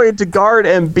who's going to guard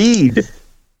Embiid?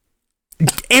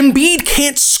 Embiid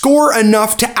can't score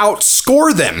enough to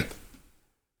outscore them.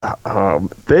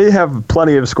 They have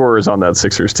plenty of scorers on that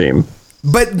Sixers team.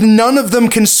 But none of them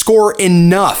can score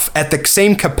enough at the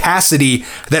same capacity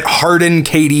that Harden,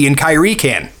 KD, and Kyrie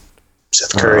can.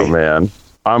 Seth Curry. Oh, man.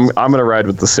 I'm going to ride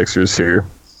with the Sixers here.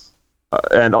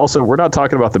 And also, we're not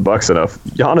talking about the Bucks enough.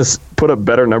 Giannis put up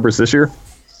better numbers this year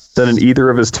than in either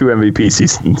of his 2 MVP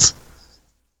seasons.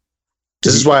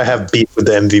 This is why I have beef with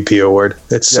the MVP award.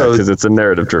 It's because it's a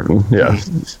narrative driven. Yeah.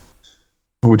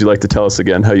 Would you like to tell us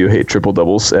again how you hate triple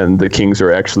doubles and the Kings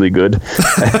are actually good?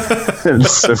 And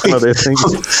some other things.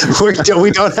 We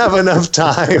don't have enough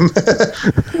time.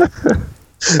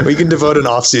 We can devote an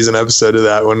off-season episode to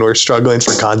that when we're struggling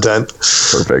for content.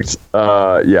 Perfect.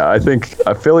 I think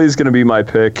Philly is going to be my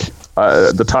pick.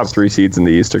 The top 3 seeds in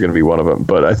the East are going to be one of them,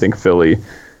 but I think Philly,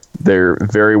 they're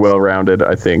very well-rounded.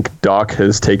 I think Doc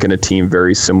has taken a team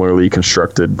very similarly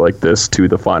constructed like this to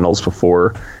the finals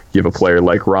before. You have a player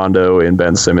like Rondo and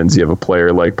Ben Simmons. You have a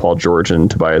player like Paul George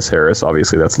and Tobias Harris.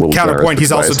 Obviously, that's a little counterpoint.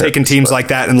 He's also taken teams but like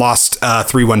that and lost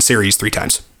 3-1 series 3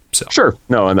 times. So sure,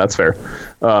 no, and that's fair.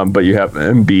 But you have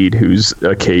Embiid, who's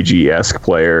a KG-esque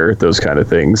player. Those kind of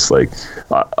things. Like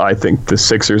I think the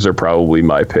Sixers are probably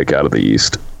my pick out of the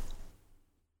East.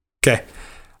 Okay.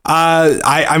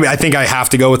 I think I have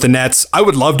to go with the Nets. I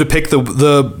would love to pick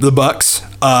the Bucks.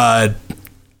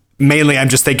 Mainly, I'm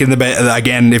just thinking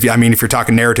again. If you're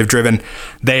talking narrative driven,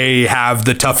 they have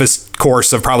the toughest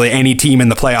course of probably any team in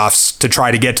the playoffs to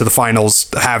try to get to the finals,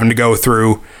 having to go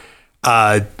through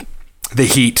the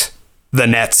Heat, the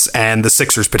Nets, and the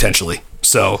Sixers potentially.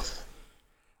 So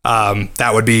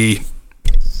that would be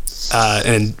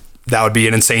an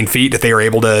insane feat if they were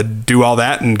able to do all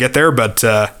that and get there. But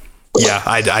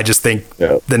I just think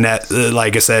the Net,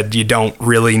 like I said, you don't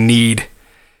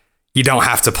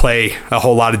have to play a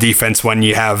whole lot of defense when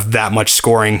you have that much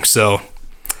scoring. So,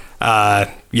 but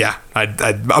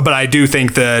I do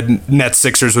think the Nets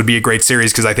Sixers would be a great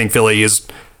series because I think Philly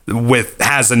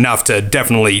has enough to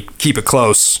definitely keep it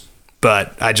close.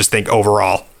 But I just think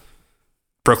overall,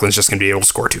 Brooklyn's just going to be able to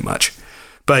score too much.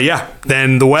 But yeah,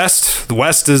 then the West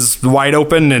is wide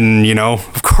open. And,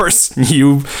 of course,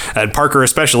 you and Parker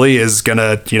especially is going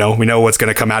to, we know what's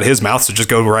going to come out of his mouth. So just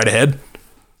go right ahead.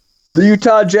 The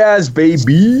Utah Jazz,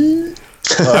 baby.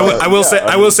 I will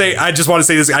say, I just want to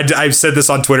say this. I've said this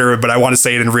on Twitter, but I want to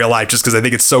say it in real life just because I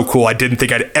think it's so cool. I didn't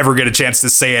think I'd ever get a chance to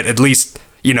say it, at least,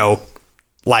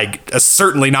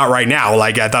 certainly not right now.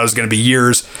 Like, I thought it was going to be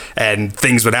years and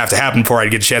things would have to happen before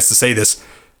I'd get a chance to say this.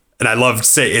 And I love to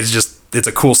say it's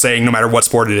a cool saying no matter what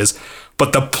sport it is.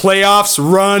 But the playoffs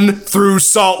run through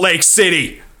Salt Lake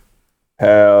City.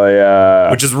 Hell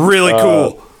yeah. Which is really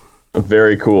cool.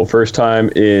 Very cool. First time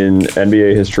in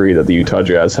NBA history that the Utah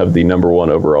Jazz have the number 1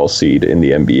 overall seed in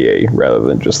the NBA rather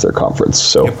than just their conference.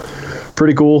 So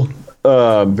pretty cool.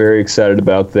 Very excited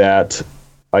about that.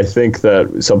 I think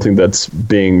that something that's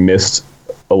being missed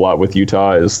a lot with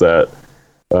Utah is that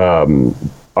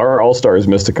our All-Stars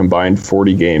missed a combined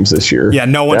 40 games this year. Yeah,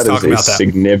 no one's talking about that. That is a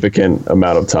significant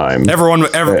amount of time.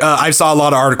 I saw a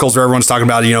lot of articles where everyone's talking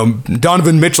about,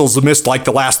 Donovan Mitchell's missed like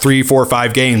the last 3, 4,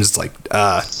 5 games. It's like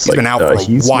he's been out for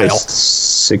a while. Missed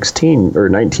 16 or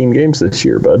 19 games this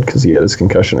year, bud, because he had his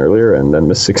concussion earlier and then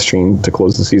missed 16 to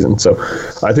close the season. So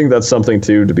I think that's something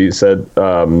too to be said.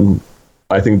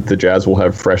 I think the Jazz will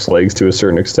have fresh legs to a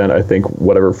certain extent. I think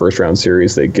whatever first round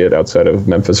series they get outside of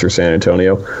Memphis or San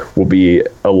Antonio will be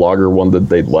a longer one that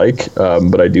they'd like.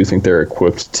 But I do think they're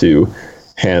equipped to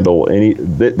handle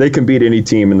they can beat any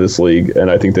team in this league.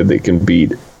 And I think that they can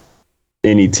beat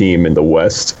any team in the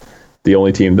West. The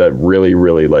only team that really,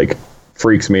 really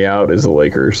freaks me out is the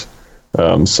Lakers.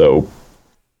 So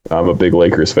I'm a big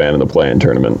Lakers fan in the play-in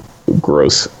tournament.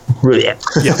 Gross. Yeah.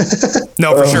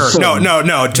 No, for sure.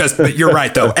 No. Just you're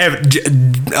right though.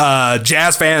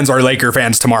 Jazz fans are Laker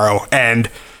fans tomorrow, and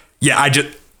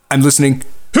I'm listening.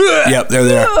 Yep, they're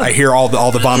there. I hear all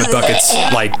the vomit buckets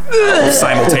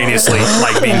simultaneously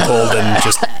being pulled and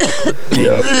just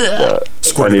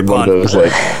I need one of those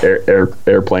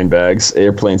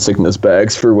airplane sickness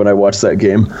bags for when I watch that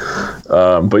game.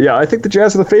 But yeah, I think the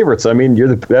Jazz are the favorites. I mean, you're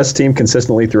the best team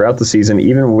consistently throughout the season,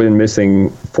 even when missing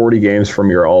 40 games from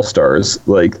your All-Stars.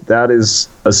 That is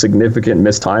a significant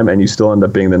missed time, and you still end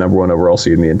up being the number 1 overall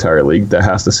seed in the entire league. That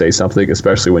has to say something,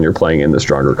 especially when you're playing in the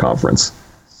stronger conference.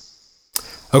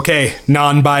 Okay,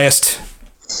 non-biased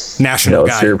national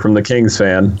let's guy. hear it from the Kings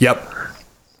fan. Yep.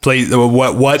 Please,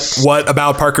 what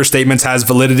about Parker's statements has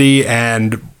validity,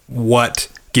 and what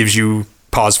gives you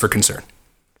pause for concern?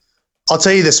 I'll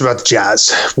tell you this about the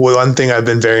Jazz. One thing I've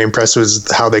been very impressed with is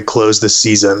how they closed the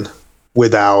season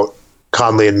without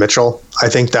Conley and Mitchell. I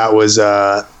think that was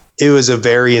it was a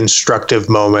very instructive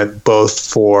moment, both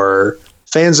for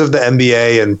fans of the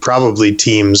NBA and probably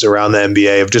teams around the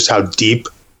NBA, of just how deep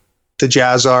the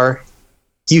Jazz are.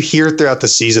 You hear throughout the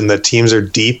season that teams are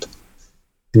deep,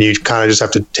 and you kind of just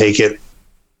have to take it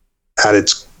at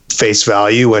its face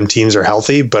value when teams are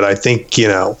healthy. But I think,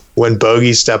 when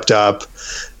Bogey stepped up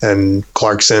and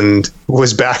Clarkson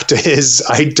was back to his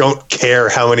I don't care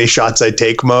how many shots I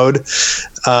take mode,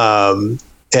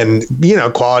 and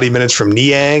quality minutes from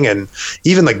Niang and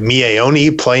even like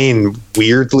Mieoni playing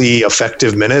weirdly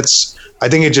effective minutes. I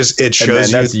think it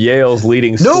shows that's Yale's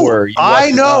leading scorer. No,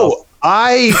 I know.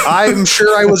 I'm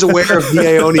sure I was aware of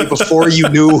Mieoni before you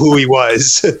knew who he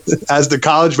was. As the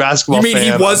college basketball fan,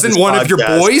 he wasn't one of your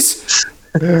boys?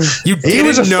 You didn't he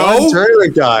was a fun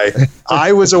tournament guy.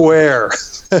 I was aware.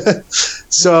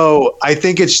 So I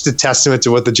think it's just a testament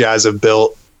to what the Jazz have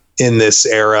built in this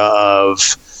era of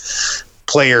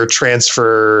player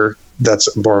transfer.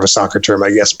 That's more of a soccer term, I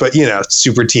guess, but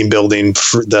super team building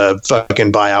for the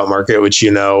fucking buyout market, which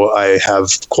I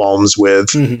have qualms with.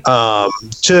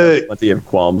 Plenty of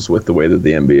qualms with the way that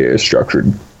the NBA is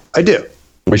structured. I do.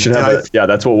 We should have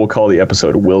that's what we'll call the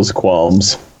episode, Will's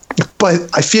Qualms. But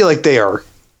I feel like they are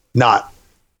not.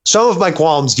 Some of my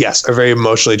qualms, yes, are very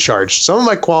emotionally charged. Some of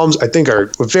my qualms, I think,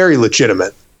 are very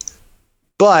legitimate.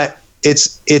 But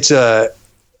it's a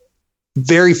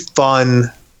very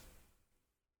fun,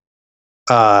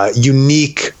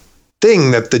 unique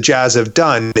thing that the Jazz have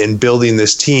done in building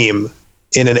this team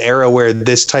in an era where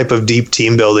this type of deep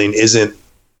team building isn't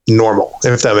normal,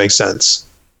 if that makes sense.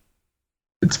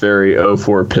 It's very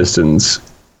 04 Pistons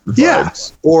vibes. Yeah.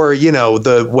 Or,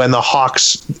 when the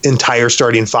Hawks' entire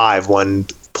starting five won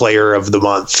player of the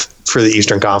month for the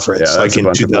Eastern Conference, like in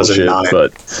 2009.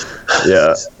 But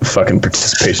fucking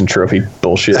participation trophy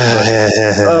bullshit. I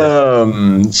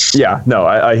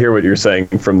hear what you're saying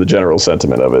from the general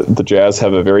sentiment of it. The Jazz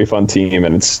have a very fun team,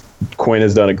 and Quinn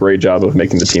has done a great job of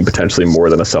making the team potentially more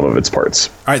than a sum of its parts.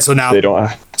 All right, so now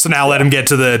let him get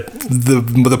to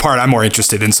the part I'm more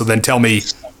interested in. So then tell me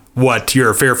what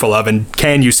you're fearful of, and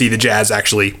can you see the Jazz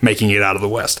actually making it out of the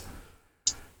West?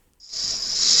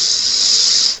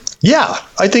 Yeah,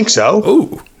 I think so.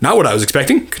 Oh, not what I was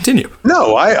expecting. Continue.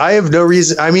 No, I have no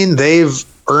reason. I mean, they've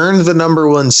earned the number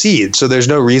one seed, so there's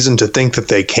no reason to think that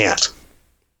they can't.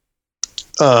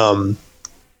 As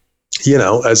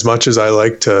much as I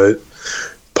like to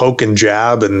poke and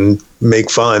jab and make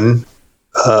fun,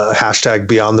 hashtag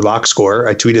beyond the box score.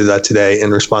 I tweeted that today in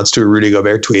response to a Rudy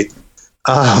Gobert tweet.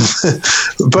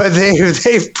 But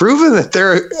they've proven that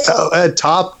they're a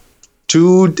top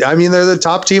two. I mean, they're the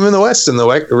top team in the West, and the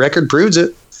record proves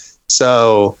it.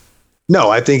 So, no,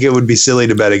 I think it would be silly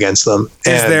to bet against them.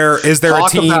 Is there a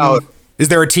team? Is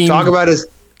there a team? Talk about it.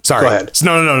 Sorry. Go ahead.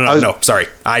 No. Sorry,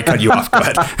 I cut you off. Go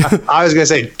ahead. I was going to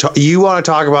say, you want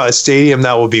to talk about a stadium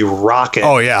that will be rocking?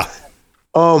 Oh yeah.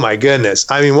 Oh my goodness!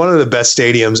 I mean, one of the best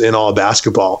stadiums in all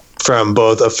basketball, from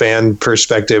both a fan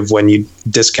perspective when you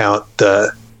discount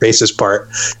the racist part,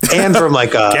 and from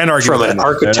like an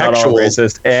architectural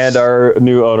racist. And our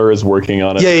new owner is working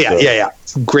on it. Yeah.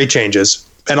 Great changes,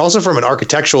 and also from an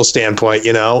architectural standpoint,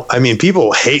 I mean,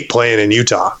 people hate playing in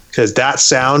Utah because that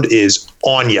sound is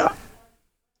on you.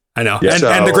 I know. Yeah.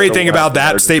 And the great thing about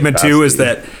that statement too is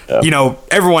that,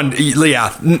 everyone,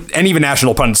 and even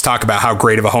national pundits talk about how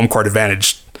great of a home court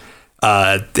advantage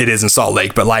it is in Salt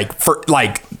Lake. But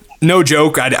no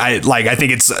joke, I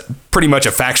think it's pretty much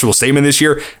a factual statement this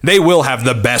year. They will have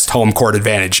the best home court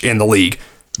advantage in the league,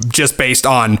 just based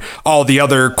on all the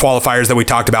other qualifiers that we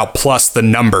talked about, plus the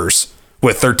numbers,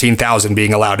 with 13,000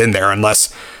 being allowed in there,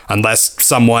 unless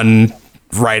someone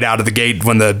right out of the gate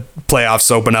when the playoffs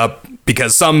open up,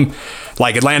 because some,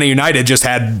 like Atlanta United, just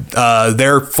had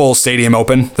their full stadium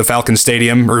open, the Falcon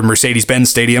Stadium or Mercedes-Benz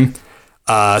Stadium.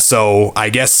 So I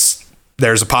guess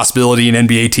there's a possibility an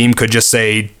NBA team could just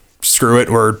say, screw it,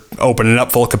 we're opening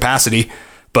up full capacity.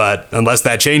 But unless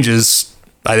that changes,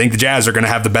 I think the Jazz are going to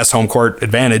have the best home court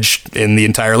advantage in the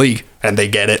entire league, and they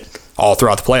get it all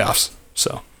throughout the playoffs.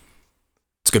 So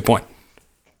it's a good point.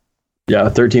 Yeah,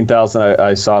 13,000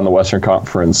 I saw in the Western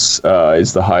Conference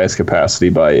is the highest capacity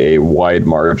by a wide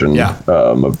margin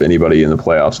of anybody in the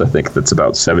playoffs. I think that's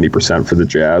about 70% for the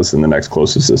Jazz, and the next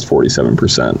closest is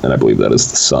 47%, and I believe that is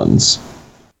the Suns.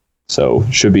 So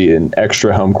should be an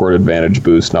extra home court advantage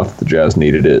boost. Not that the Jazz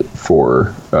needed it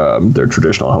for their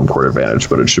traditional home court advantage,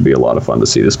 but it should be a lot of fun to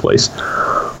see this place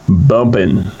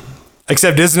bumping.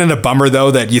 Except, isn't it a bummer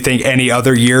though that you think any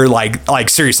other year, like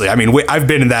seriously? I mean, I've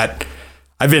been in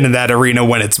that arena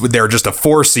when they're just a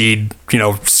 4 seed,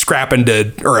 scrapping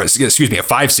to, or excuse me, a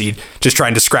 5 seed, just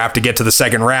trying to scrap to get to the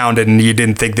second round, and you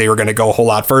didn't think they were going to go a whole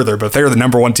lot further. But if they were the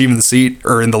number one team in the seat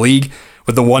or in the league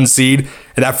with the 1 seed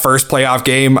in that first playoff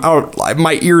game,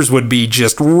 my ears would be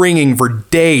just ringing for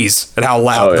days at how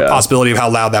loud the possibility of how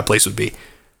loud that place would be.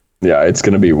 Yeah, it's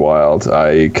going to be wild.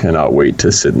 I cannot wait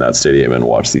to sit in that stadium and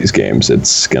watch these games.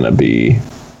 It's going to be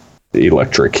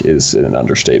electric is an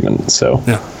understatement. So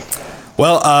yeah.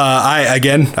 Well,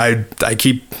 I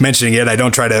keep mentioning it.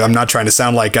 I'm not trying to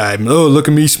sound like I'm, look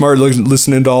at me, smart,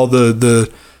 listening to all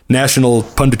the national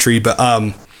punditry, but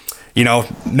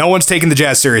no one's taking the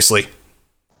Jazz seriously,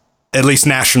 at least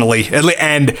nationally,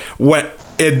 and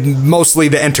mostly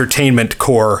the entertainment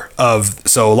core of.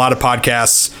 So a lot of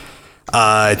podcasts,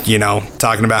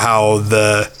 talking about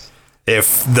how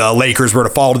if the Lakers were to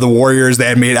fall to the Warriors,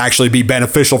 that may actually be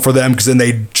beneficial for them because then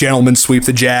they gentlemen sweep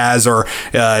the Jazz, or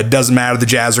it doesn't matter. The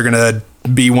Jazz are going to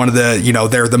be one of the,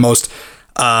 they're the most,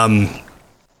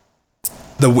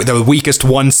 the weakest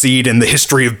one seed in the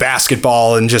history of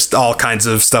basketball, and just all kinds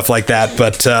of stuff like that.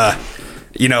 But,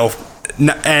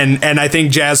 and I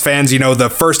think Jazz fans, the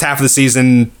first half of the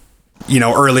season,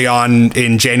 early on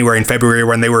in January and February,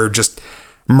 when they were just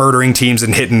murdering teams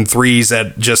and hitting threes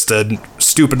at just a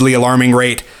stupidly alarming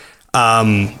rate.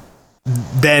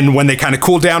 Then when they kind of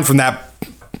cooled down from that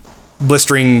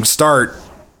blistering start,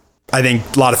 I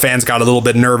think a lot of fans got a little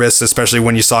bit nervous, especially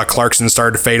when you saw Clarkson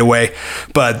start to fade away.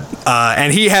 But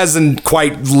and he hasn't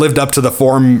quite lived up to the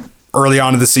form early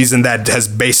on in the season that has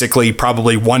basically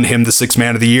probably won him the Sixth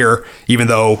Man of the Year, even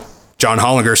though John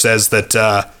Hollinger says that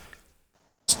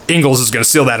Ingles is going to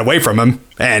steal that away from him,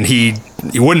 and he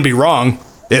wouldn't be wrong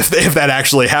if that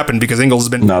actually happened, because Ingles has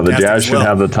been... No, the Jazz should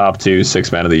have the top 2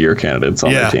 Sixth Man of the Year candidates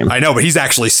on their team. I know, but he's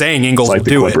actually saying Ingles will like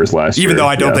do the Clippers it, last even year. though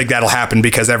I don't think that'll happen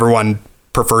because everyone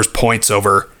prefers points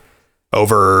over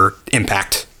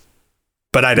impact.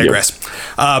 But I digress.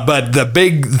 Yep. But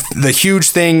the huge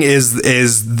thing is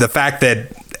the fact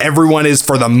that everyone is,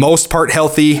 for the most part,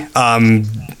 healthy.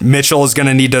 Mitchell is going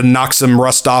to need to knock some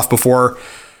rust off before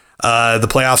the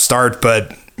playoffs start,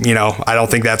 but I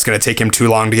don't think that's going to take him too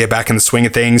long to get back in the swing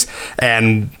of things.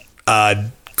 And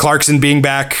Clarkson being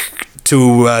back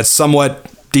to a somewhat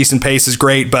decent pace is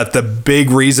great, but the big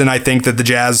reason I think that the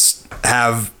Jazz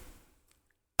have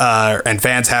and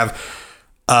fans have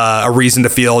a reason to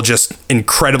feel just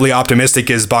incredibly optimistic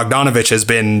is Bogdanović has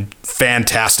been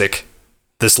fantastic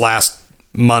this last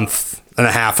month and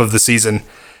a half of the season,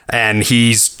 and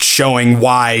he's showing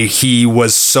why he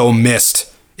was so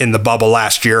missed in the bubble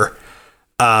last year.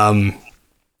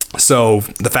 So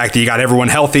the fact that you got everyone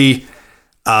healthy,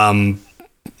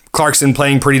 Clarkson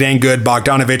playing pretty dang good,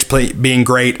 Bogdanović being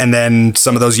great, and then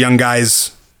some of those young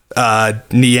guys,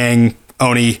 Niang,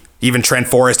 Oni, even Trent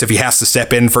Forrest, if he has to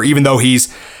step in for, even though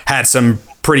he's had some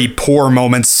pretty poor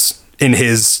moments in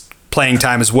his playing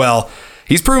time as well,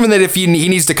 he's proven that if he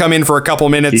needs to come in for a couple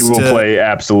minutes, he will play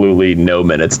absolutely no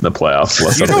minutes in the playoffs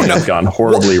unless something has gone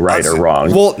horribly right or wrong.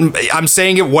 Well, I'm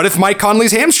saying it. What if Mike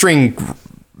Conley's hamstring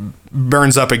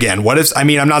burns up again? What if? I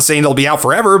mean, I'm not saying they'll be out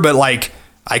forever, but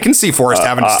I can see Forrest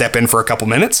having to step in for a couple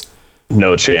minutes.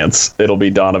 No chance. It'll be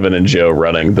Donovan and Joe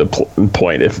running the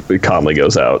point if Conley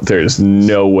goes out. There's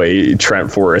no way Trent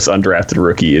Forrest, undrafted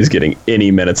rookie, is getting any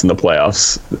minutes in the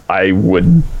playoffs.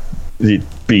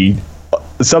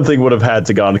 Something would have had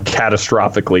to gone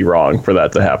catastrophically wrong for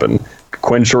that to happen.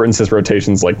 Quinn shortens his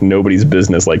rotations like nobody's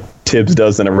business, like Tibbs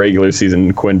does in a regular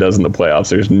season, Quinn does in the playoffs.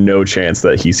 There's no chance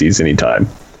that he sees any time.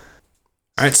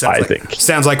 All right,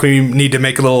 sounds like we need to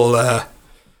make a little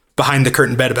behind the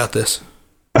curtain bet about this.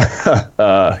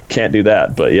 Can't do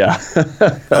that, but yeah.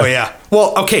 Oh yeah.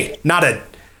 Well, okay, it's not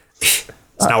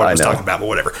what I was talking about, but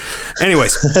whatever.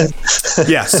 Anyways,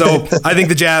 yeah. So I think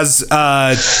the Jazz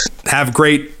have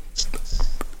great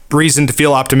reason to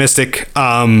feel optimistic.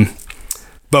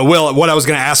 But Will, what I was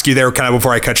going to ask you there, kind of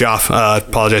before I cut you off,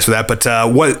 apologize for that. But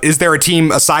what is there a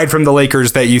team aside from the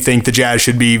Lakers that you think the Jazz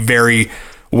should be very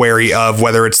wary of?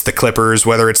 Whether it's the Clippers,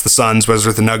 whether it's the Suns, whether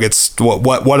it's the Nuggets,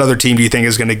 what other team do you think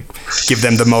is going to give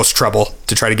them the most trouble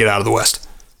to try to get out of the West?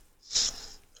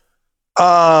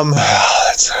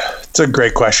 It's a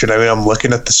great question. I mean, I'm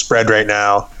looking at the spread right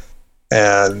now,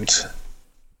 and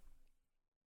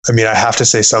I mean, I have to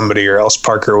say somebody, or else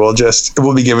Parker will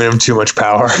be giving him too much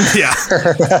power. Yeah.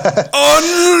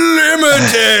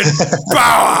 Unlimited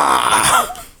power.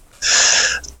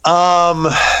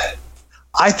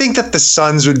 I think that the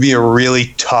Suns would be a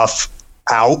really tough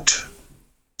out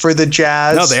for the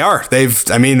Jazz. No, they are. They've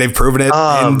proven it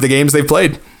in the games they've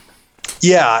played.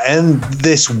 Yeah, and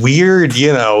this weird,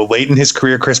 late in his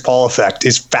career Chris Paul effect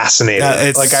is fascinating.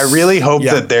 I really hope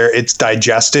that it's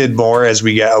digested more as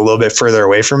we get a little bit further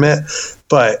away from it.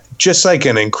 But just like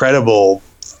an incredible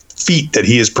feat that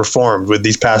he has performed with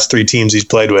these past 3 teams he's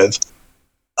played with.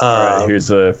 All right,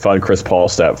 here's a fun Chris Paul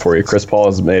stat for you. Chris Paul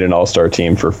has made an all-star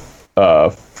team for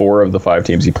 4 of the 5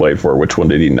 teams he played for. Which one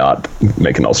did he not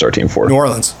make an all-star team for? New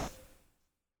Orleans.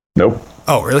 Nope.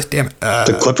 Oh, really? Damn it.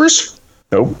 The Clippers?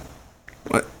 Nope.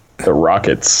 What? The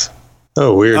Rockets.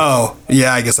 Oh, weird. Oh,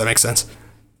 yeah, I guess that makes sense.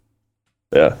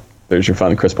 Yeah, there's your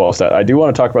fun Chris Paul stat. I do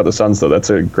want to talk about the Suns, though. That's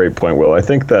a great point, Will. I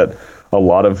think that a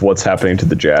lot of what's happening to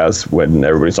the Jazz when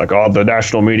everybody's like, oh, the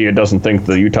national media doesn't think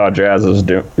the Utah Jazz is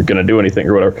going to do anything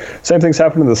or whatever. Same thing's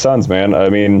happening to the Suns, man. I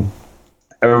mean,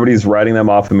 everybody's writing them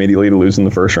off immediately to lose in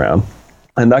the first round.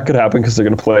 And that could happen because they're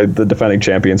going to play the defending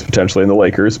champions potentially in the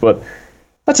Lakers. But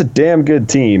that's a damn good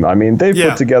team. I mean, they've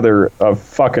put together a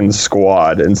fucking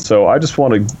squad. And so I just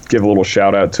want to give a little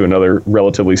shout out to another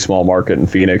relatively small market in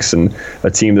Phoenix and a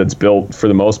team that's built for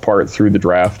the most part through the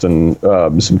draft and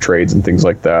some trades and things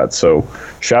like that. So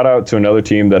shout out to another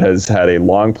team that has had a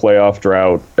long playoff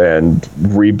drought and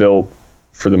rebuilt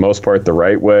for the most part the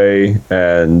right way.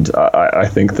 And I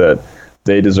think that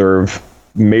they deserve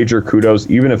major kudos,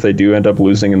 even if they do end up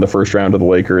losing in the first round to the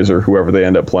Lakers or whoever they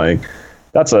end up playing.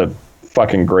 That's a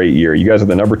fucking great year. You guys are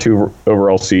the number 2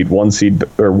 overall seed,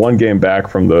 one game back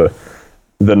from the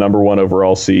number 1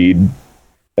 overall seed.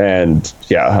 And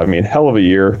yeah, I mean, hell of a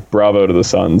year. Bravo to the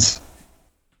Suns.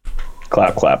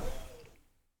 Clap, clap.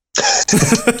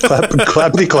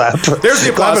 Clappity clap. There's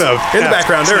the applause in the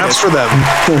background. There it is for them.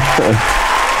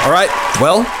 All right.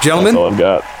 Well, gentlemen. That's all I've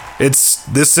got.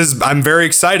 I'm very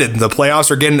excited. The playoffs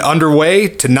are getting underway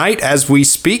tonight as we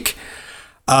speak.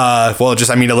 A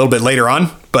little bit later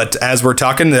on, but as we're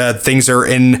talking, things are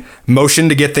in motion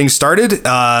to get things started.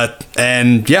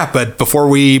 But before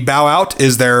we bow out,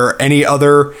 is there any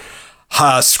other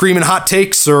screaming hot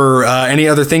takes or any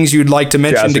other things you'd like to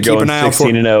mention Jazz to keep an eye out for?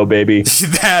 16-0, baby.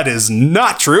 That is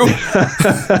not true.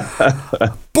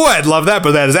 Boy, I'd love that,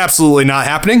 but that is absolutely not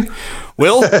happening.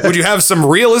 Will, would you have some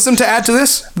realism to add to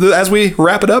this as we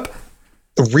wrap it up?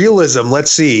 Realism.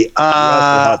 Let's see.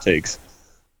 Hot takes.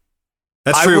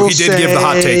 That's true. He did give the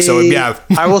hot take. So yeah,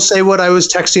 I will say what I was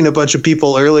texting a bunch of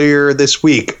people earlier this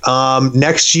week.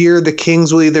 Next year, the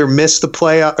Kings will either miss the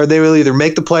playoff, or they will either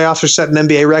make the playoffs or set an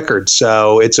NBA record.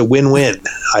 So it's a win-win,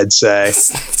 I'd say.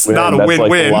 It's not a win-win. That's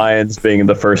like the Lions being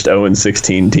the first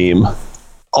 0-16 team.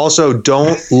 Also,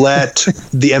 don't let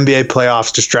the NBA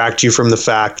playoffs distract you from the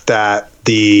fact that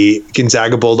the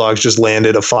Gonzaga Bulldogs just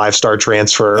landed a 5-star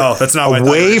transfer that's not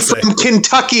away from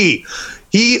Kentucky.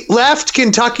 He left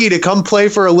Kentucky to come play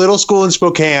for a little school in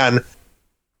Spokane.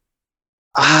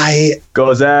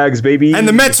 Go Zags, baby. And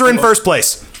the Mets are in first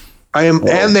place.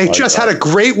 And they just had a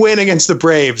great win against the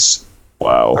Braves.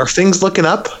 Wow. Are things looking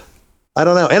up? I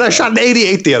don't know. And I shot an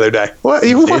 88 the other day. What can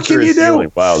you do?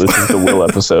 Healing. Wow, this is the Will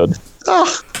episode. So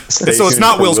it's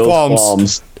not Will's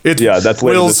qualms. That's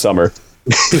later this summer.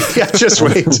 Yeah, just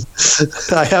wait.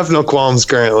 I have no qualms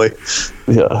currently.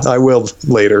 Yeah. I will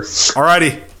later.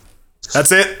 Alrighty.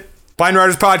 That's it. Pine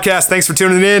Riders Podcast. Thanks for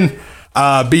tuning in.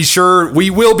 Be sure we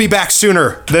will be back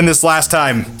sooner than this last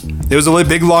time. It was a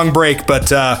big, long break, but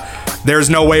there's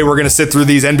no way we're going to sit through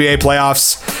these NBA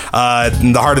playoffs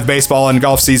in the heart of baseball and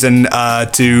golf season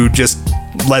to just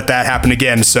let that happen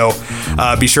again. So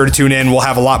be sure to tune in. We'll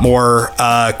have a lot more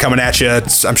coming at you,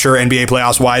 I'm sure, NBA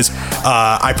playoffs wise.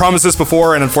 I promised this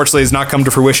before, and unfortunately has not come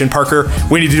to fruition. Parker,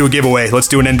 we need to do a giveaway. Let's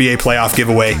do an NBA playoff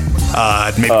giveaway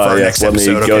maybe for our next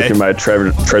episode. Let me go through my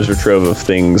treasure trove of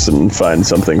things and find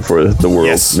something for the world.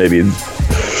 Yes. Maybe,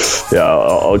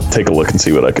 I'll take a look and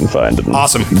see what I can find. And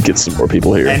awesome. Get some more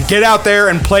people here. And get out there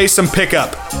and play some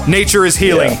pickup. Nature is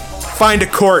healing. Yeah. Find a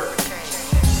court.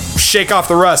 Shake off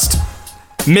the rust.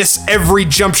 Miss every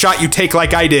jump shot you take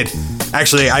like I did.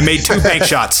 Actually, I made 2 bank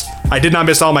shots. I did not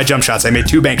miss all my jump shots. I made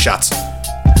 2 bank shots.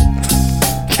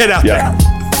 Get out there.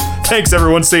 Thanks,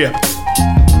 everyone. See ya.